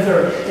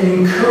together and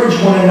encourage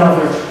one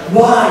another.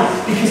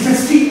 Why? Because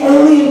that's the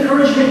only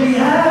encouragement we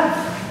have.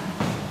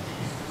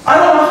 I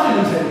don't watch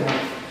the news anymore.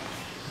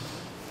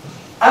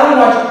 I don't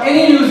watch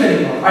any news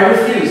anymore. I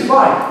refuse.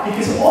 Why?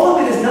 Because all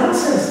of it is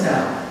nonsense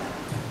now.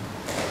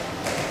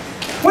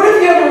 What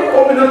if you ever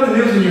opened up the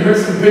news and you heard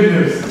some good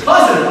news?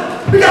 Positive.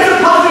 We got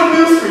some positive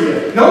news for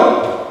you. No?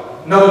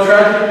 Another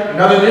tragedy,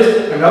 another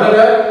this, another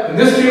that, and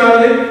this came out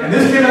of it, and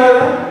this came out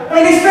of that. I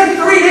mean, they spent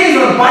 3 days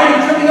on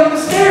Biden tripping up the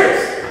stairs.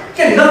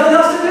 You got nothing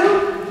else to do?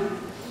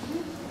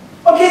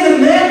 Okay, the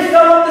man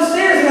fell up the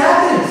stairs in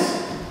Athens.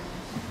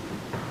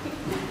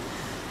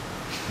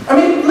 I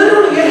mean,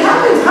 literally, it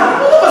happens.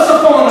 All of us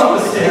are falling up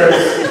the stairs.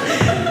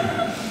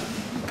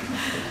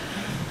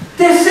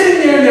 They're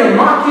sitting there and they're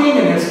mocking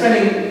and they're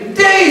spending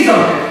days on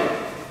it.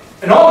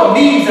 And all the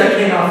memes that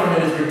came out from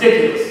it is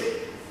ridiculous.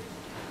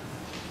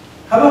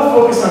 How about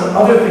focus on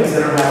other things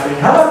that are happening?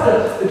 How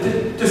about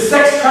the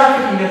sex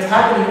trafficking that's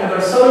happening at our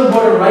southern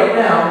border right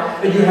now,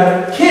 that you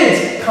have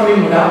kids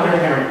coming without their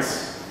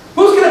parents?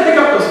 Who's going to pick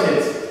up those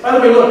kids? By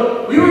the way,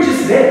 look, we were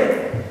just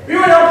there. We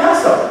were in El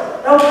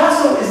Paso. El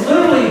Paso is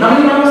literally, how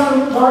many miles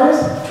from Juarez?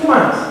 2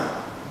 miles.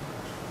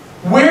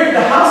 Where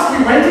the house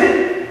we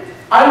rented,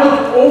 I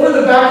look over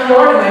the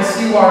backyard and I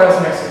see Juarez,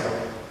 Mexico.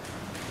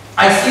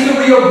 I see the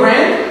Rio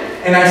Grande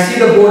and I see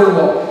the border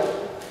wall.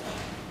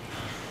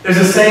 There's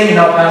a saying in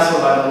El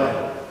Paso, by the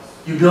way.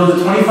 You build a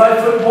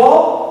 25-foot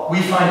wall, we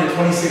find a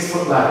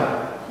 26-foot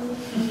ladder.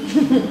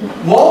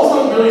 Walls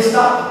don't really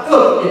stop.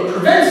 Look, it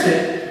prevents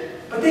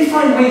it, but they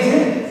find ways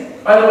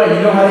in. By the way,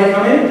 you know how they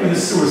come in? Through the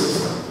sewer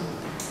system.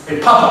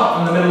 They pop up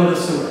in the middle of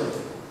the sewer.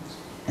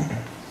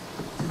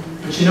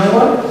 But you know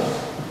what?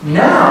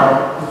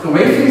 Now, with the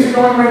way things are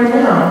going right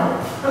now,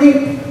 I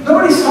mean,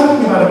 nobody's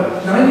talking about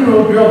a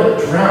 9-year-old girl that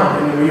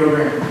drowned in the Rio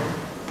Grande.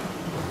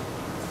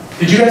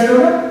 Did you guys know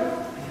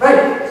that?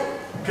 Right.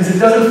 Because it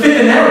doesn't fit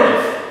the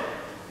narrative.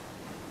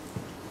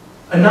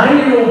 A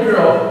 9-year-old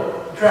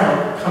girl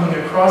drowned coming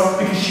across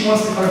because she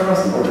wants to come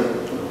across the border.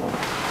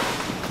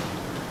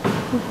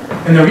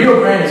 And the Rio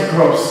Grande is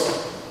gross.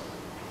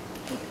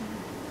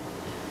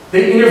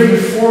 They interviewed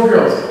 4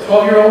 girls,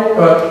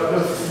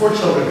 12-year-old, 4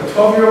 children, a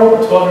 12-year-old,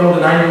 a 12-year-old, a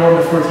 9-year-old,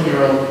 and a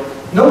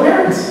 14-year-old. No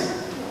parents.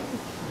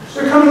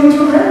 They're coming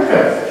into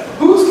America.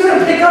 Who's going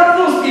to pick up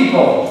those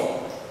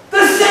people?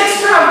 The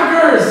sex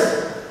traffickers!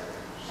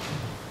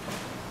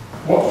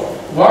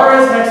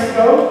 Juarez,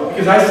 Mexico,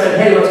 because I said,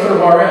 hey, let's go to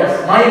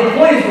Juarez. My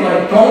employees were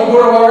like, don't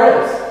go to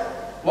Juarez.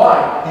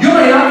 Why? You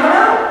may not come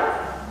out.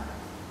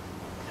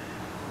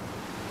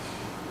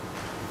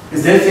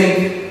 Because they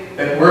think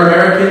that we're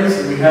Americans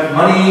and we have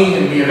money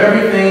and we have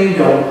everything.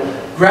 They'll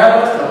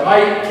grab us,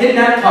 they'll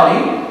kidnap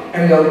Polly,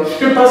 and they'll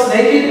strip us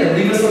naked and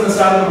leave us on the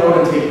side of the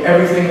road and take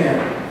everything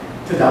there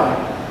to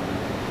die.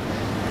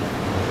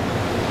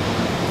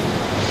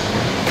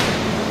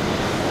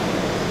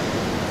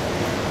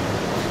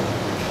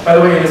 By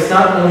the way, it's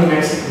not only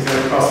Mexicans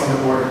that are crossing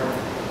the border.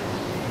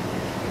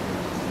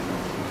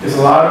 There's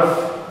a lot of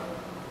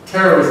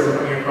terrorism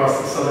coming across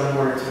the southern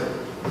border too.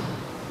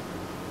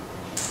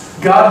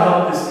 God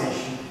help this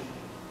nation.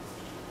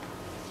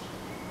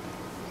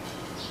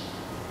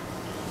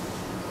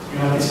 You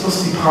know, it's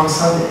supposed to be Palm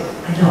Sunday.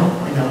 I know.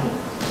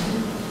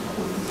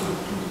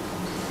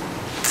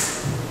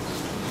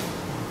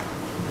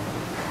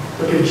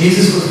 Look, if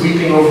Jesus was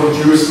weeping over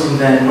Jerusalem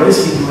then, what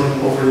is he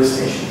doing over this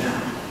nation now?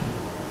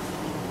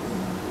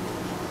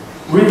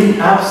 We're the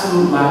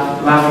absolute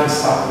laughing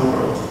stock of the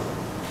world.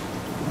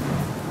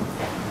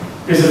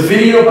 There's a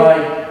video by,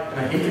 and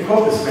I hate to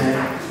quote this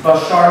man,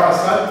 Bashar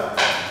Assad.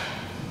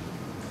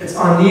 It's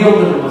on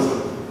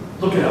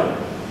neoliberalism. Look it up.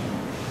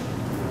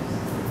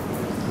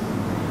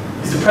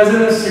 He's the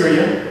president of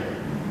Syria.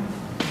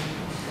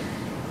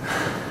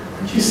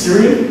 Aren't you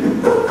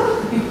Syrian?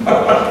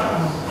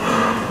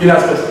 You're not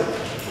supposed to.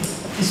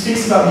 He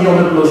speaks about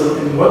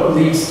neoliberalism and what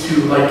leads to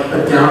like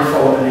a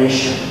downfall of a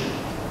nation.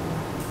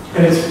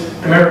 And it's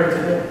America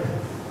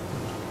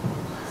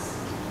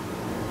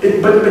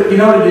today. But you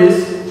know what it is?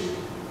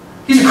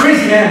 He's a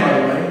crazy man, by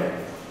the way.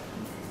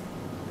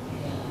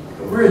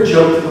 But we're a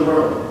joke to the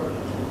world.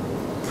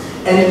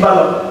 And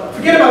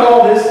forget about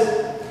all this.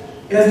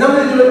 It has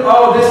nothing to do with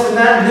this and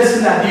that and this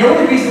and that. The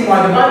only reason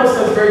why the Bible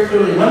says very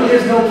clearly, when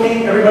there's no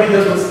king, everybody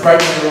does what's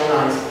right in their own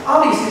eyes.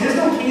 Obviously, there's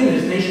no king in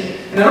this nation.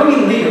 And I don't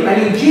mean leader. I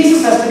mean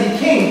Jesus has to be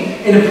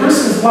king in a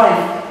person's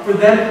life for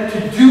them to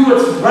do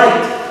what's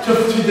right. To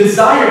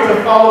desire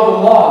to follow the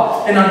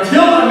law. And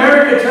until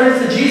America turns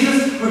to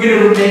Jesus, we're going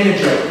to remain a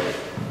joke.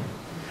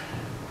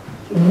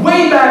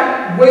 Way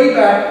back when,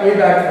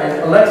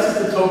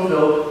 Alexis de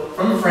Tocqueville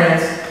from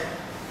France,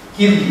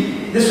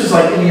 this was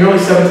like in the early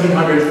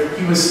 1700s,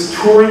 he was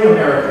touring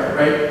America,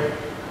 right?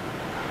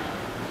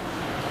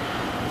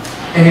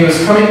 And he was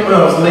coming, it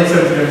was the late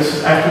 1700s, this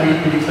was after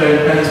we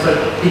declared independence, but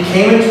he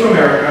came into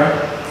America,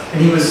 and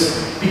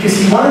because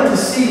he wanted to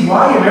see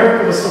why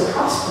America was so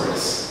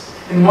prosperous.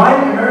 And why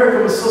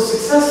America was so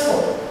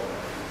successful.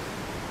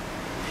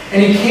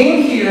 And he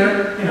came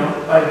here,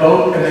 by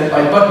boat and then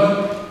by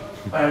buggy,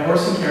 by a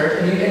horse and carriage,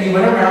 and he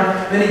went around.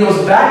 And then he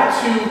goes back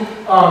to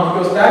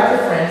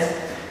France,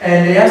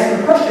 and they asked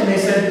him a question. They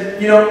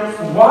said,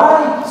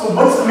 why? So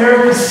what's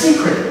America's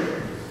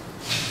secret?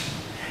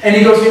 And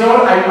he goes, you know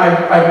what?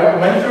 I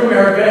went through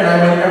America and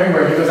I went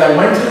everywhere. He goes, I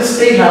went to the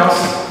State House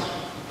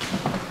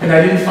and I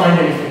didn't find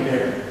anything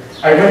there.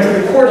 I went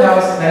to the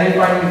courthouse and I didn't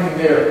find anything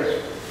there.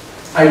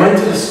 I went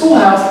to the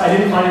schoolhouse, I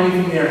didn't find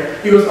anything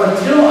there. He goes,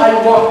 until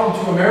I walked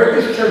into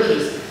America's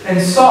churches and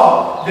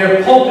saw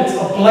their pulpits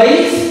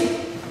ablaze,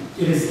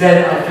 it is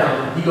then I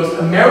found it. He goes,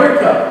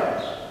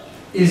 America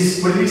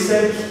is, what did he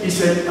say? He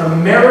said,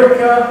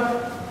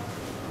 America,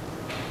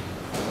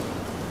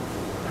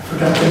 I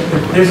forgot,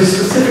 there's a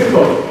specific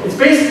quote. It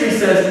basically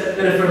says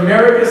that if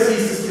America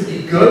ceases to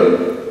be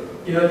good,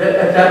 at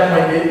that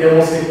point they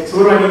won't say. So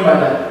what do I mean by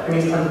that? It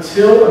means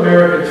until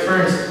America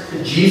turns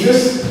to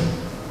Jesus,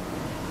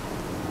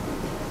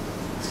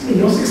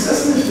 no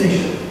success in this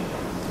nation.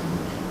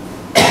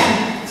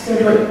 It's going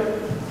to be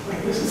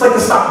like this. It's like the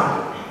stock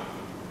market.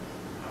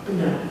 Up and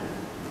down.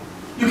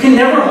 You can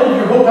never hold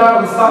your hope out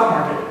in the stock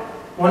market.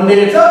 One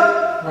day it's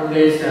up, one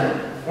day it's down.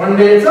 One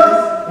day it's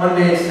up, one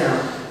day it's down.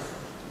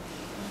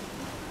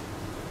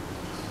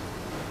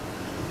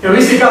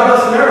 We say God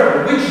bless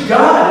America. Which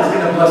God is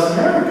going to bless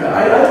America?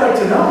 I'd like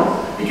to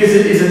know. Because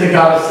is it the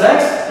God of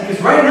sex? Because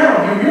right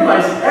now, you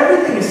realize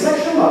everything is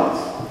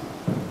sexualized.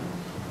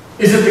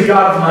 Is it the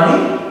God of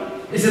money?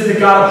 Is it the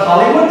God of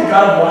Hollywood, the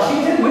God of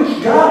Washington?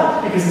 Which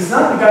God? Because it's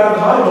not the God of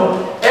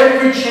Hollywood.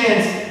 Every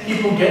chance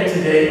people get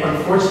today,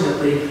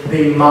 unfortunately,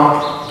 they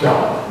mock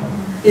God.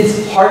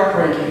 It's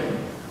heartbreaking.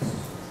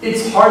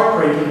 It's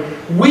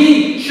heartbreaking.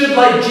 We should,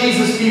 like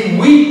Jesus, be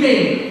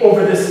weeping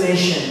over this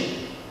nation.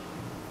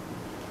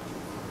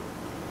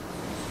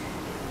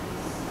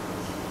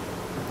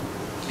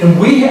 And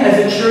we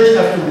as a church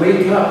have to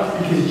wake up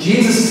because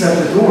Jesus is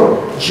at the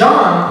door.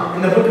 John,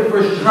 in the book of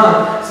 1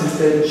 John, says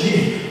that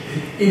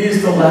it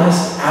is the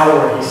last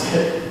hour, he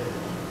said.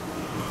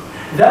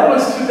 That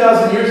was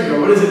 2,000 years ago.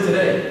 What is it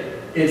today?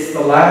 It's the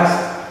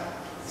last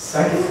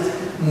second?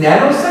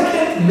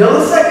 Nanosecond?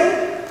 Millisecond?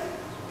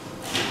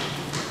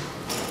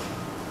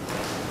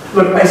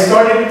 Look, I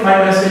started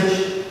my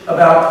message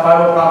about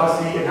Bible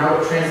prophecy and how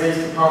it translates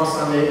to Palm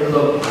Sunday. And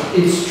look,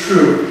 it's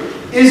true.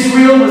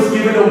 Israel was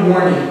given a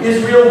warning.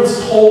 Israel was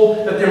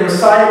told that their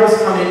Messiah was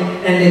coming,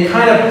 and they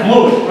kind of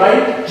blew it,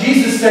 right?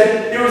 Jesus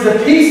said, there was a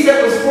peace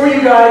that was for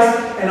you guys,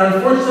 and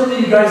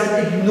unfortunately you guys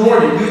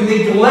ignored it. You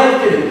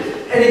neglected it,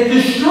 and it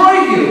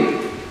destroyed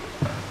you.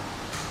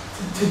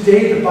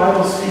 Today the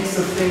Bible speaks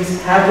of things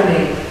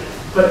happening,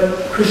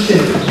 but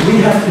Christians,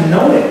 we have to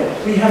know it.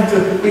 We have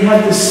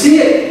to see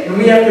it, and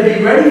we have to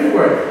be ready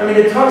for it. I mean,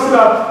 the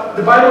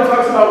Bible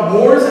talks about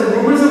wars and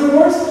rumors of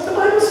wars. The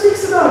Bible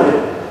speaks about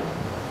it.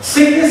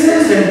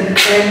 Sicknesses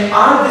and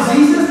odd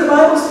diseases, the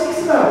Bible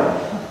speaks about it.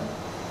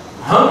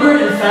 Hunger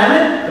and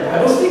famine, the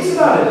Bible speaks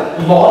about it.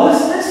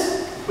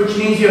 Lawlessness, which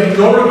means you have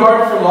no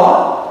regard for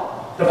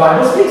law, the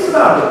Bible speaks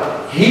about it.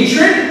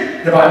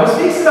 Hatred, the Bible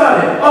speaks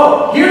about it.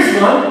 Oh, here's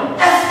one,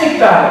 ethnic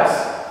battles.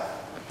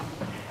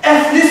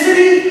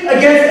 Ethnicity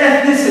against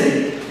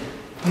ethnicity.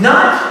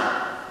 Not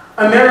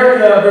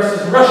America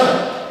versus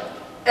Russia.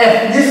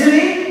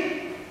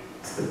 Ethnicity,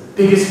 it's the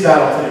biggest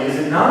battle today, is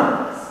it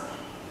not?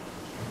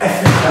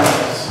 Ethnic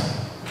battles.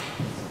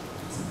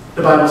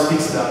 The Bible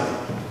speaks about it.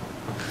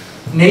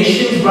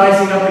 Nations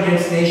rising up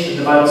against nations,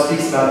 the Bible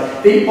speaks about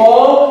it. They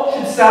all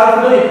should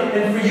sound familiar.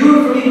 And for you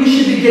and for me, we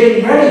should be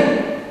getting ready.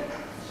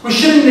 We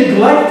shouldn't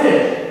neglect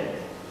it.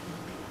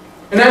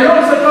 And I know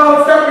it's like, oh,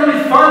 it's not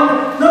really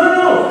fun.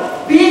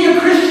 No. Being a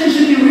Christian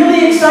should be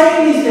really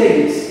exciting these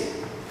days.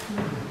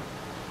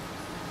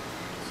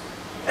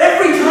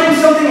 Every time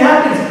something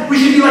happens, we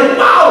should be like,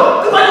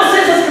 wow, the Bible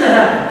says that's going to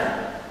happen.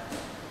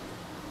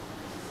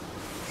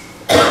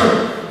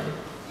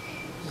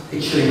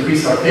 It should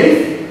increase our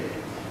faith.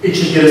 It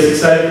should get us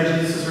excited for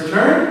Jesus'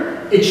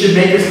 return. It should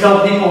make us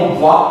tell people,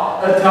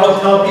 that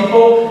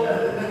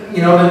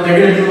they're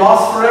going to be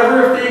lost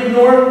forever if they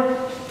ignore.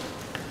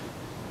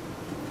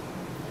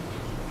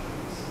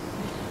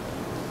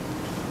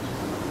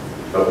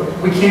 But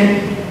we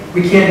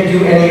can't do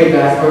any of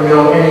that or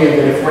know any of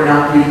it if we're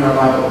not reading our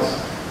Bibles.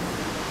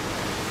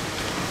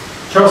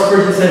 Charles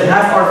Spurgeon said,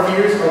 half our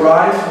fears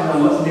arise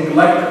from the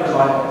neglect of the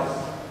Bible.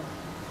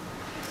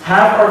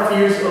 Half our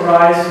fears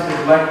arise from the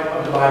neglect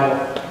of the Bible.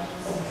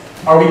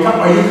 Are you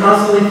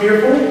constantly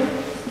fearful?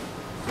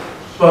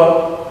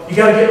 Well, you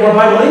got to get more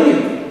Bible in you.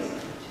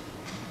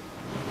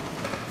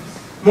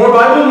 More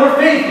Bible, more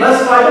faith.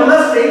 Less Bible,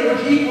 less faith,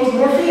 which equals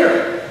more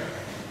fear.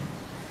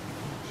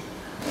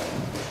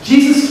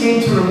 Jesus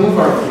came to remove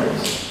our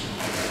fears.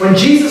 When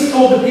Jesus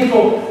told the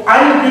people, I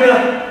am going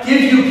to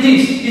give you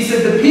peace, he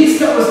said, the peace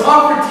that was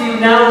offered to you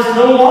now is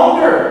no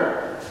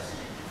longer.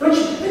 Look,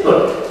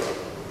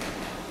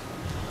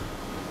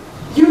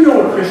 you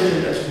know a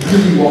Christian that's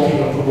really walking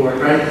with the Lord,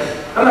 right?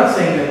 I'm not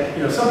saying that,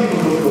 some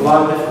people go through a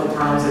lot of difficult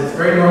times, and it's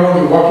very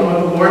normal, you're walking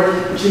with the Lord,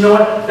 but you know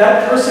what?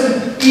 That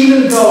person,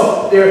 even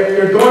though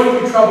they're going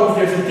through troubles,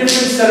 there's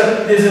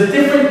a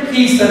different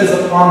peace that is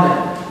upon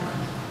them.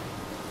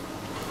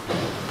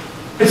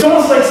 It's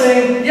almost like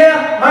saying,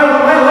 yeah, my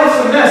life's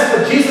a mess,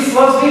 but Jesus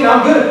loves me and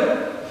I'm good.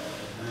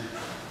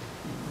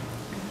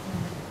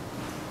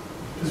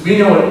 Because we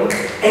know it,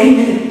 any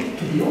minute it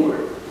can be over.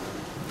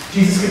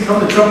 Jesus could come,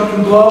 the trumpet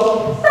can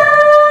blow,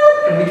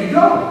 and we could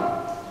go.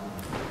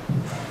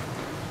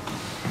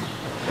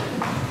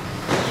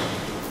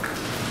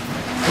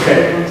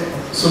 Okay,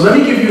 so let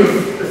me give you a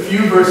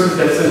few verses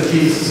that says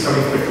Jesus is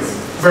coming quickly.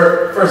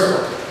 First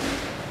one.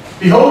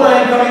 Behold, I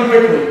am coming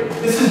quickly.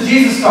 This is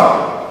Jesus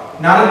talking.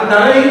 Not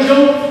an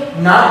angel,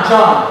 not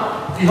John.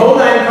 Behold,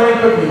 I am coming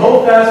quickly.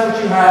 Hold fast what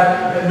you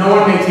have, that no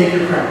one may take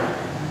your crown.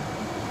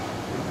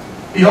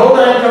 Behold,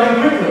 I am coming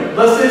quickly.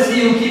 Blessed is he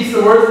who keeps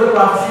the words of the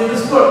prophecy of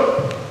this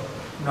book.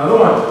 Another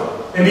one.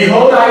 And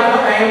behold,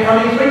 I am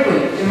coming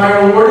quickly, and my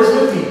reward is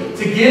with me,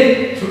 to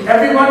give to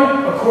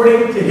everyone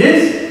according to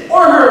his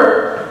or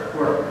her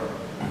work.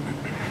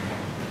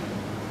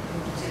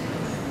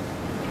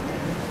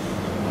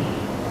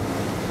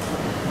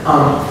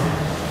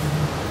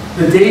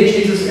 The day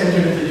Jesus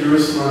entered into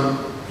Jerusalem,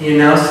 he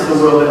announced to the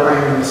world that I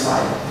am the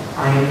Messiah.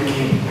 I am the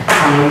King. I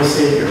am the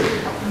Savior.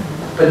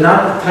 But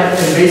not the type,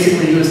 and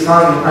basically he was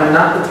telling them, I'm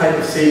not the type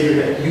of Savior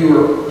that you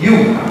are.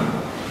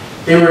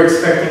 They were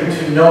expecting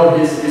to know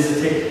his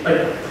visitation.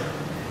 Like,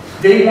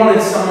 they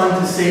wanted someone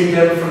to save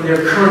them from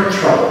their current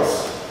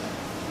troubles.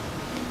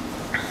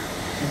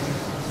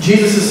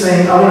 Jesus is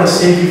saying, I want to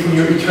save you from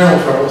your eternal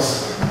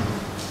troubles.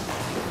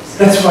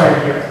 That's why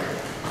I'm here.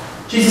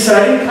 Jesus said,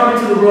 I didn't come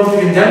into the world to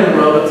condemn the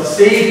world, but to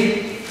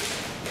save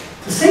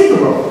the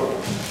world.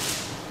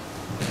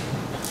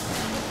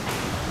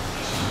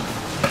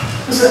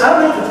 Listen, I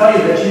don't have to tell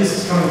you that Jesus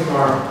is coming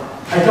tomorrow.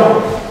 I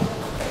don't.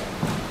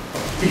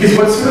 Because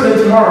what's sooner than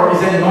tomorrow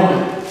is any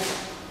moment.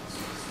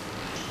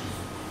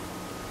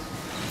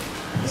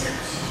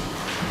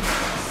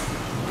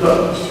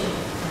 Look,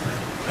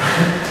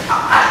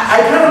 I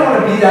kind of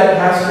want to be that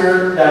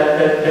pastor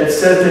that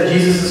says that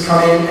Jesus is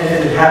coming and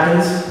then it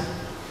happens.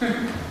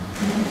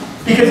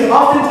 Because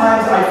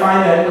oftentimes I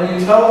find that when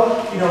you tell,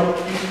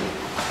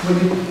 when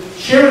you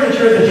share with the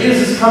church that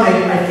Jesus is coming,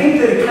 I think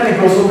that it kind of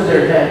goes over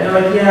their head. They're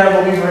like, yeah,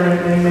 well, we've heard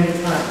it many, many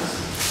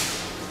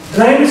times.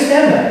 And I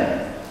understand that.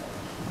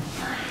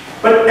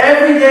 But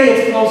every day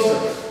it's closer.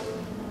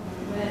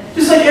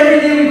 Just like every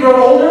day we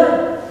grow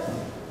older,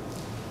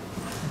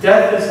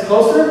 death is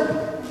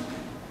closer.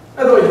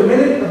 By the way, the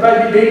minute the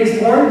baby's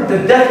born,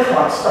 the death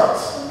clock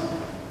starts.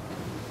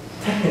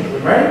 Technically,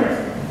 right?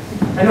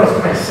 I know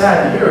it's kind of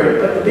sad to hear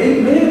it, but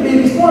the minute the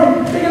baby's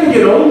born, they're going to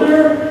get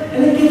older,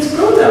 and it gets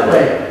grown that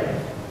way.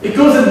 It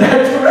goes in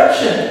that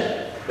direction.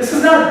 This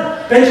is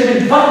not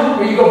Benjamin Button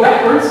where you go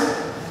backwards.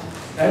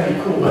 That'd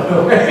be cool, by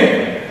the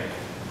way.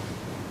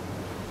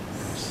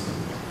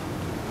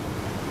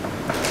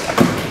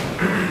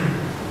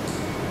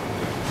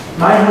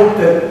 My hope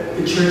that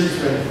the church is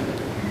ready.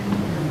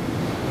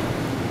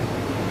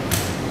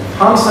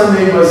 Palm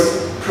Sunday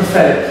was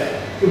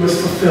prophetic. It was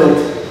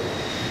fulfilled.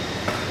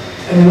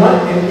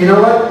 And you know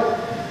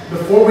what?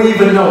 Before we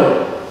even know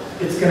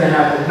it, it's going to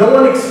happen. No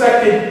one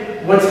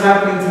expected what's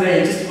happening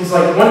today. It just was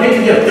like one day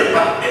together.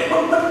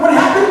 What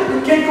happened?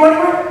 We can't go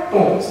anywhere?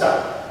 Boom,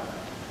 stop.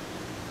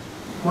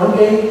 One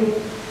day,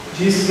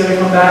 Jesus is going to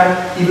come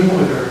back even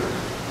quicker.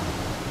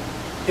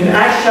 In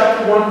Acts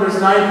chapter 1, verse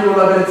 9 through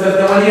 11, it says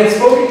that when he had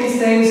spoken these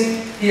things,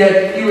 he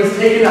was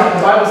taken up.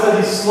 The Bible says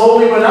he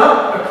slowly went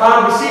up. A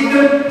cloud received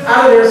him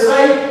out of their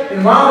sight.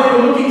 And while they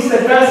were looking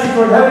steadfastly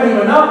toward heaven, he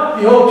went up.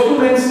 Behold, two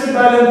men stood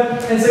by them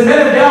and said,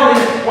 Men of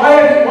Galilee,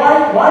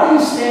 why do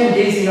you stand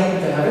gazing up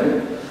into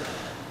heaven?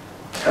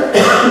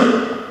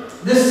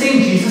 This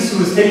same Jesus who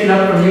was taken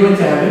up from you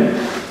into heaven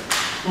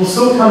will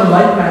so come in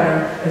like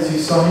manner as you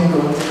saw him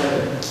go into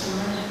heaven.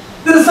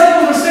 The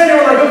disciples were standing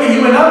there, like, okay,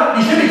 he went up.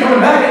 He should be coming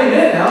back any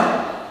minute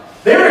now.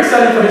 They were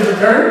excited for his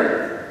return.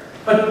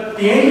 But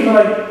the angels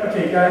are like,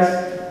 okay,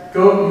 guys,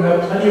 go. You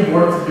have plenty of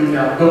work to do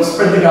now. Go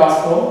spread the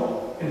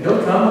gospel, and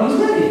he'll come when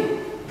he's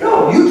ready.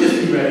 Go. You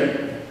just be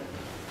ready.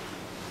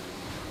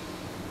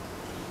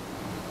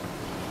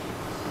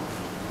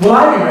 Will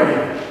I be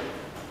ready?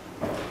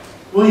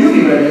 Will you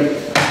be ready?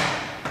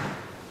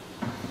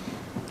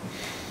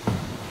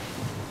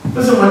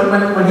 Listen,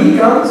 when he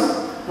comes,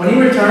 when he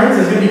returns,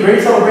 there's going to be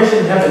great celebration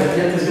in heaven,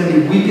 yet there's going to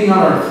be weeping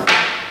on earth.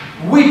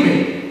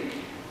 Weeping.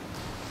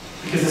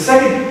 Because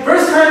the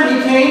first time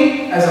he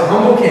came as a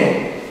humble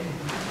king.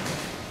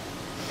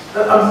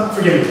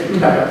 Forgive me, let me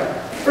back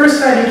up.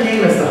 First time he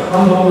came as the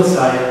humble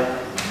Messiah.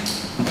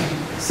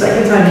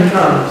 Second time he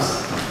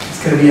comes,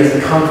 it's going to be as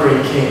the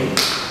conquering king.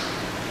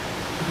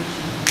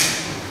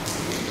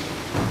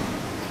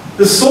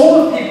 The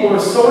soul of people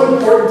is so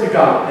important to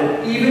God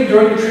that even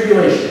during the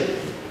tribulation,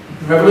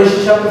 in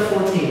Revelation chapter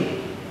 14,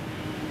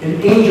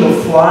 an angel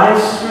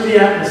flies through the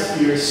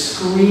atmosphere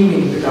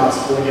screaming the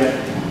gospel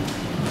again.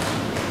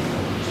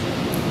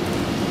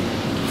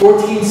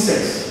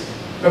 14:6.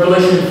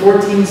 Revelation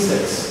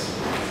 14:6.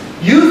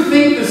 You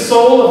think the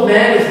soul of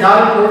man is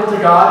not important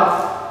to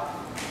God?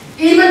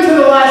 Even to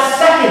the last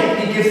second,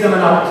 he gives them an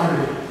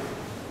opportunity.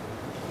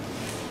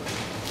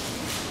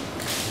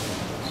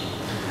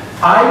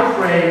 I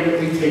pray that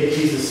we take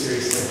Jesus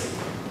seriously.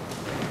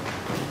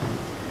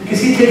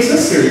 Because he takes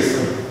us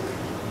seriously.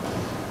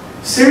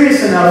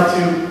 Serious enough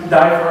to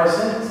die for our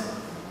sins.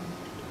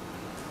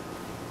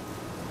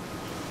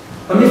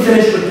 Let me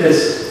finish with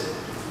this.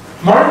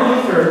 Martin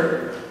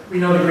Luther, we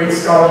know the great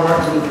scholar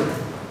Martin Luther.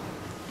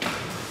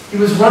 He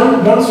was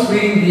once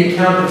reading the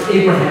account of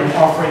Abraham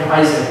offering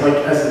Isaac,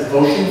 like as a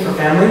devotion for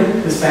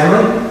his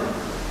family,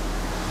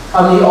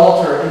 on the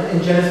altar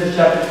in Genesis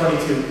chapter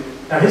 22.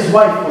 Now his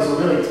wife was a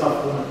really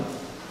tough woman.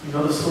 You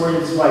know the story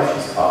of his wife,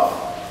 she's tough.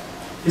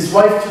 His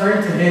wife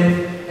turned to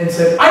him and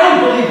said, I don't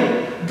believe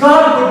it.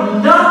 God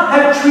would not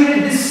have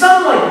treated his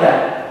son like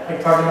that.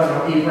 Like talking about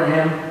how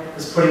Abraham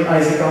was putting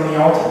Isaac on the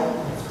altar.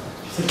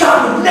 She said,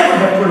 God would never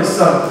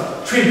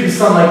have treated his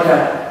son like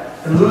that.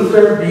 And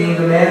Luther, being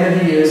the man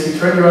that he is, he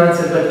turned around and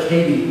said, but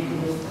Katie,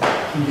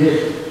 he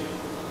did.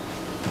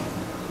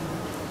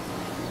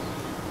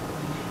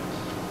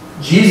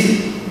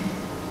 Jesus,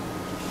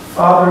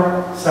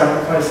 Father,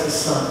 sacrificed his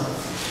son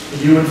for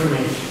you and for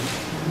me.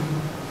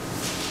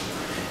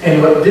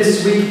 And what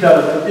this week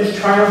does, what this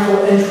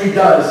triumphal entry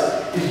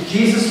does, is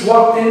Jesus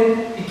walked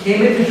in, he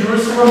came into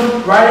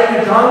Jerusalem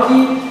riding a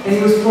donkey, and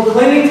he was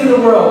proclaiming to the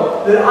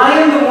world that I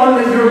am the one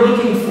that you're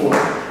looking for.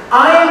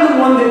 I am the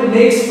one that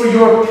makes for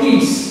your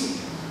peace.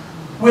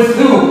 With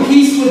who?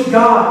 Peace with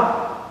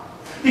God.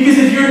 Because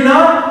if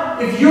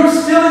you're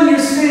still in your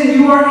sin,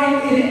 you are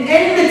in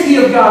enmity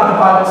of God, the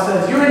Bible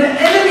says. You're an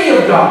enemy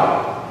of God.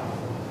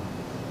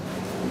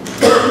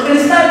 And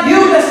it's not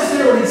you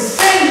necessarily.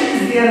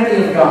 Sin is the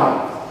enemy of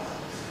God.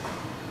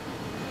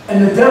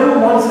 And the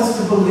devil wants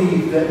us to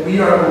believe that we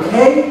are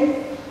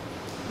okay.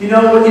 You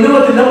know what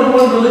the number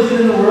one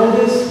religion in the world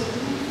is?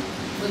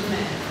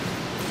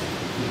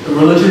 The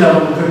religion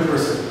of a good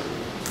person.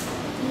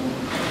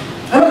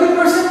 I'm a good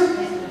person.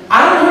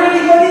 I don't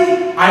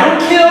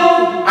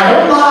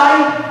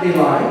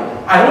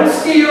I don't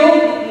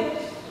steal.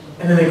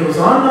 And then it goes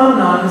on and on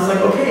and on. It's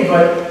like, okay,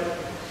 but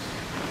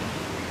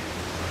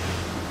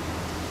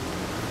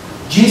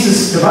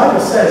Jesus, the Bible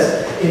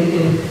says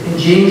in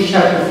James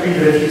chapter 3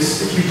 that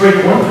if you break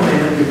one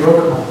commandment, you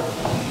broke them all.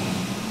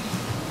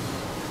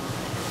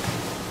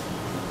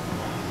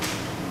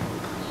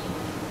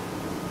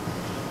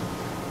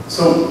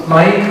 So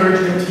my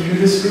encouragement to you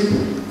this week,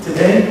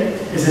 today,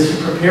 is as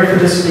you prepare for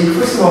this week,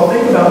 first of all,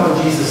 think about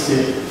what Jesus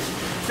did.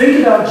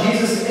 Think about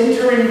Jesus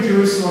entering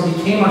Jerusalem.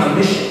 He came on a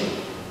mission.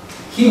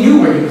 He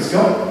knew where he was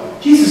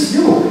going. Jesus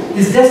knew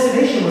his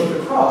destination was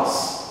the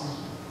cross.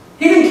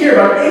 He didn't care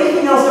about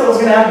anything else that was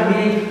going to happen,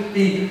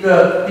 meaning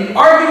the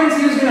arguments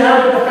he was going to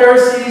have with the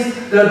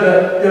Pharisees,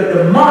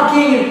 the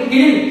mocking.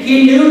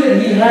 He knew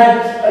that he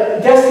had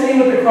a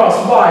destiny with the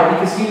cross. Why?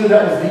 Because he knew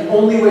that was the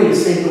only way to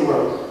save the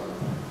world.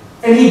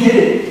 And he did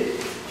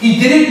it. He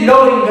did it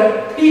knowing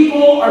that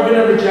people are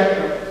going to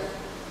reject him.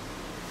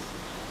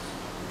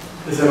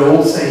 There's that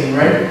old saying,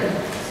 right?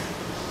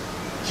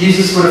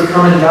 Jesus would have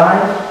come and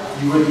died.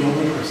 You were the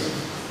only person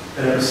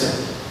that ever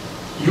sinned.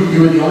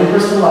 You were the only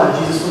person alive.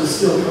 Jesus would have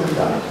still come and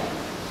died.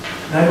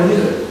 And I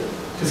believe it.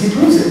 Because he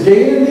proves it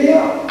day in and day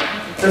out.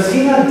 Does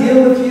he not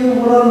deal with you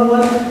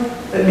one-on-one?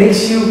 That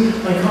makes you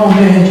like, oh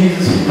man,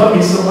 Jesus, you love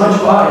me so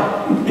much. Why?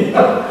 You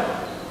know?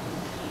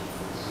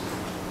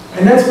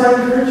 And that's my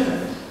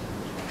encouragement.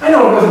 I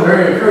know it wasn't a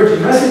very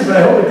encouraging message, but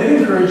I hope it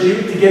did encourage you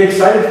to get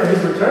excited for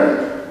his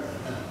return.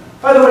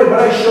 By the way, what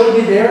I showed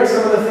you there,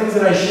 some of the things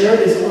that I shared,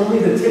 is only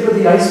the tip of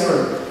the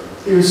iceberg.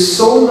 There's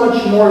so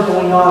much more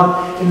going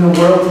on in the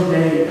world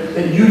today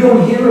that you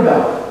don't hear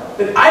about,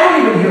 that I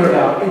don't even hear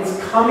about. It's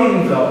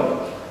coming,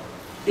 though.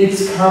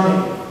 It's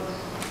coming.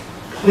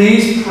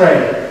 Please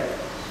pray.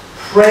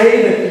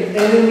 Pray that the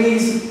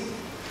enemy's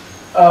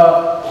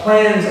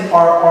plans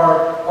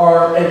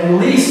are at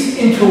least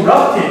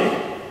interrupted.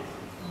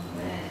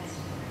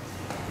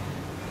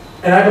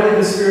 And I believe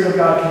the Spirit of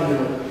God can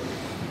do it.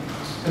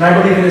 And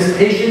I believe in his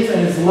patience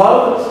and his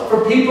love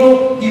for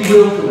people, he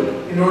will do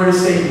it. In order to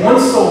save one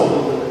soul,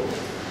 he'll do it.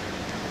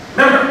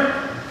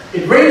 Remember,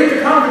 it rained at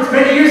the conference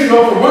many years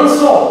ago for one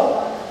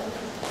soul.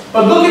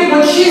 But look at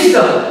what she's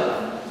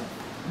done.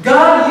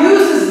 God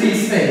uses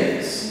these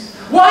things.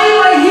 Why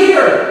am I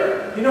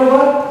here? You know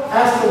what?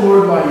 Ask the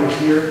Lord why you're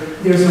here.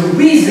 There's a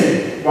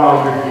reason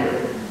why you're here.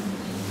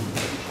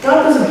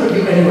 God doesn't put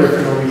you anywhere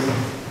for no reason.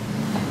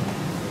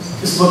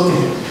 Just look to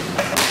him.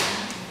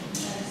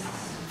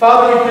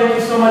 Father, we thank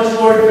you so much,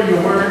 Lord, for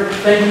your word.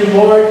 Thank you,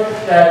 Lord,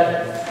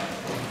 that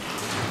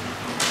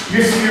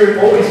your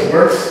Spirit always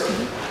works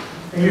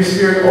and your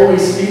Spirit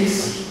always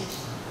speaks.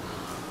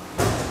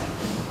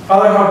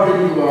 Father, how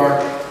good you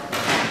are,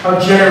 how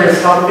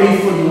generous, how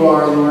faithful you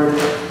are, Lord.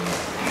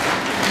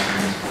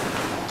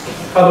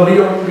 Father,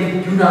 we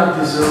do not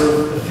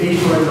deserve the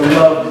favor and the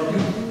love that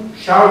you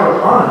shower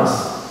upon us.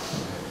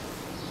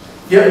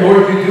 Yet,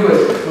 Lord, you do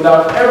it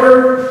without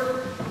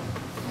ever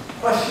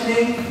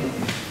questioning,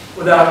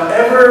 without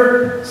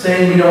ever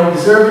saying we don't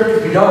deserve it,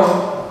 if we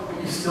don't,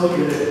 but you still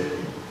give it.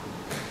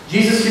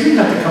 Jesus, you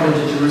didn't have to come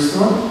into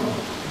Jerusalem.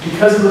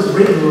 Because it was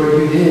written, Lord,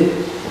 you did.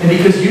 And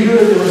because you knew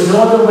that there was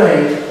no other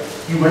way,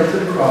 you went to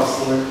the cross,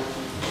 Lord.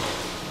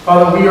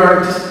 Father, we are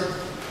just...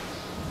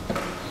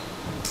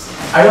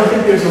 I don't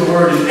think there's a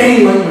word in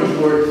any language,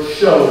 Lord, to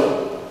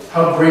show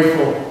how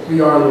grateful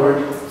we are,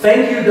 Lord.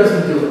 Thank you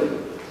doesn't do it.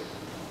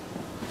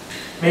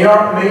 May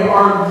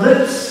our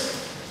lips,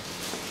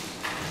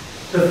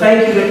 the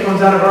thank you that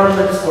comes out of our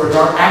lips, Lord,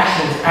 our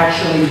actions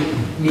actually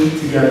meet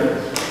together.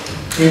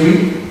 May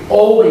we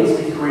always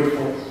be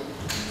grateful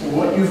for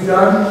what you've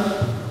done,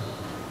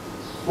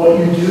 what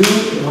you do,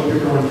 and what you're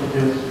going to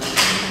do.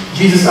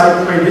 Jesus,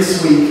 I pray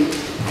this week,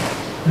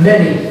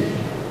 many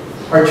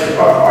are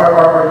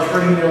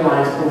turning their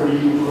lives over to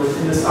you, Lord,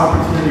 in this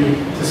opportunity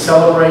to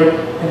celebrate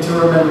and to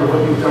remember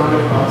what you've done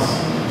on the cross.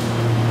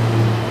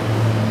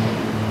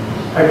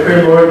 I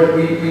pray, Lord, that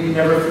we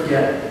never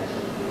forget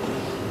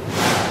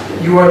that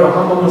you are the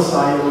humble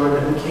Messiah,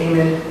 Lord, who came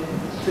in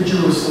to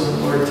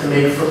Jerusalem, Lord, to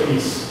make for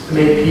peace, to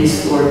make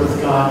peace, Lord, with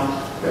God,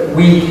 that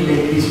we can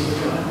make peace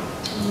with God.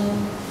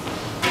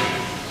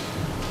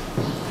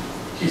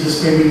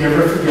 Jesus, may we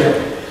never forget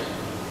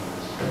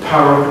the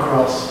power of the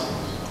cross.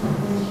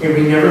 May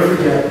we never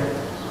forget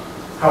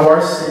how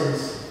our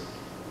sins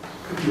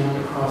could be on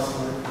the cross,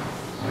 Lord.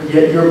 But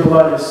yet your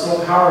blood is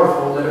so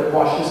powerful that it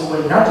washes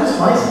away not just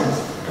my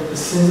sins, but the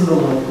sins of the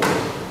world, Lord.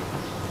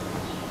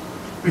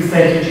 We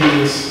thank you,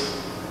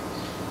 Jesus,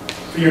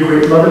 for your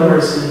great love and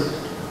mercy.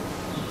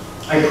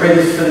 I pray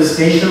this for this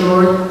nation,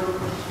 Lord.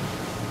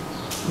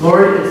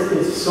 Lord,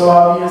 it's so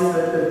obvious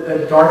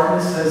that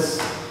darkness has,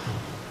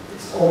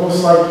 it's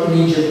almost like in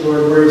Egypt,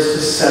 Lord, where it's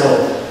just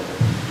settled.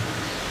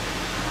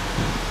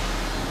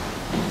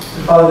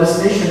 And Father,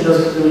 this nation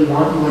doesn't really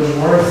want you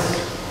anymore.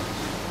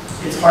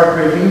 It's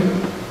heartbreaking.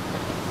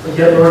 But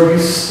yet, Lord, you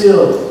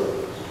still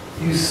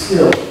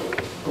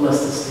bless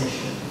this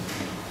nation.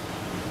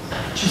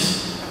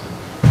 Just,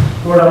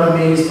 Lord, I'm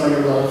amazed by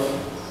your love.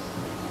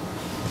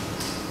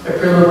 I I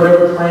pray, Lord,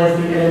 whatever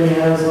plans the enemy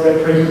has, Lord,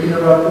 I pray you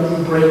interrupt them,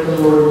 you break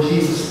them, Lord, in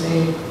Jesus'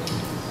 name.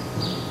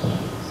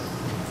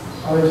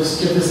 Father,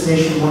 just give this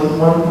nation one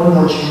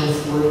more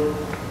chance, Lord.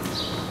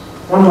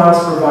 One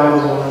last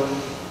revival, Lord.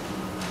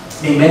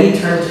 May many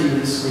turn to you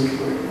this week,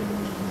 Lord.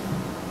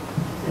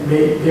 And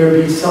may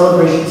there be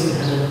celebrations in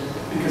heaven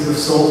because of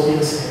souls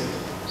being saved.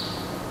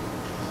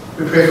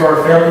 We pray for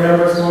our family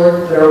members,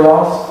 Lord, that are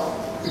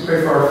lost. We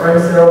pray for our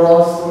friends that are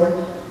lost,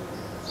 Lord.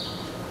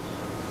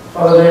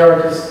 Father, they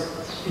are just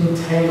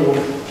entangled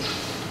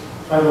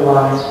by the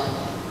lie.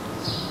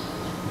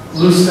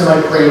 Loose them,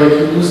 I pray, like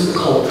you loose the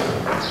colt.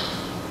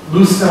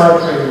 Loose them, I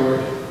pray, Lord.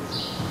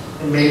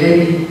 And may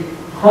they be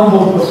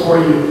humbled before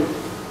you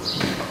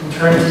and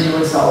turn to you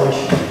in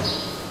salvation.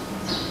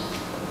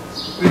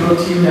 We look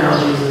to you now,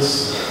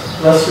 Jesus.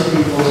 Bless your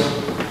people.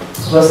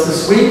 Bless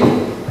this week.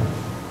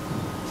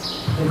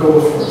 And go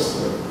before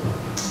us, Lord.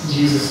 In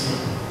Jesus'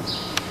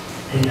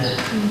 name.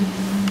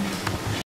 Amen.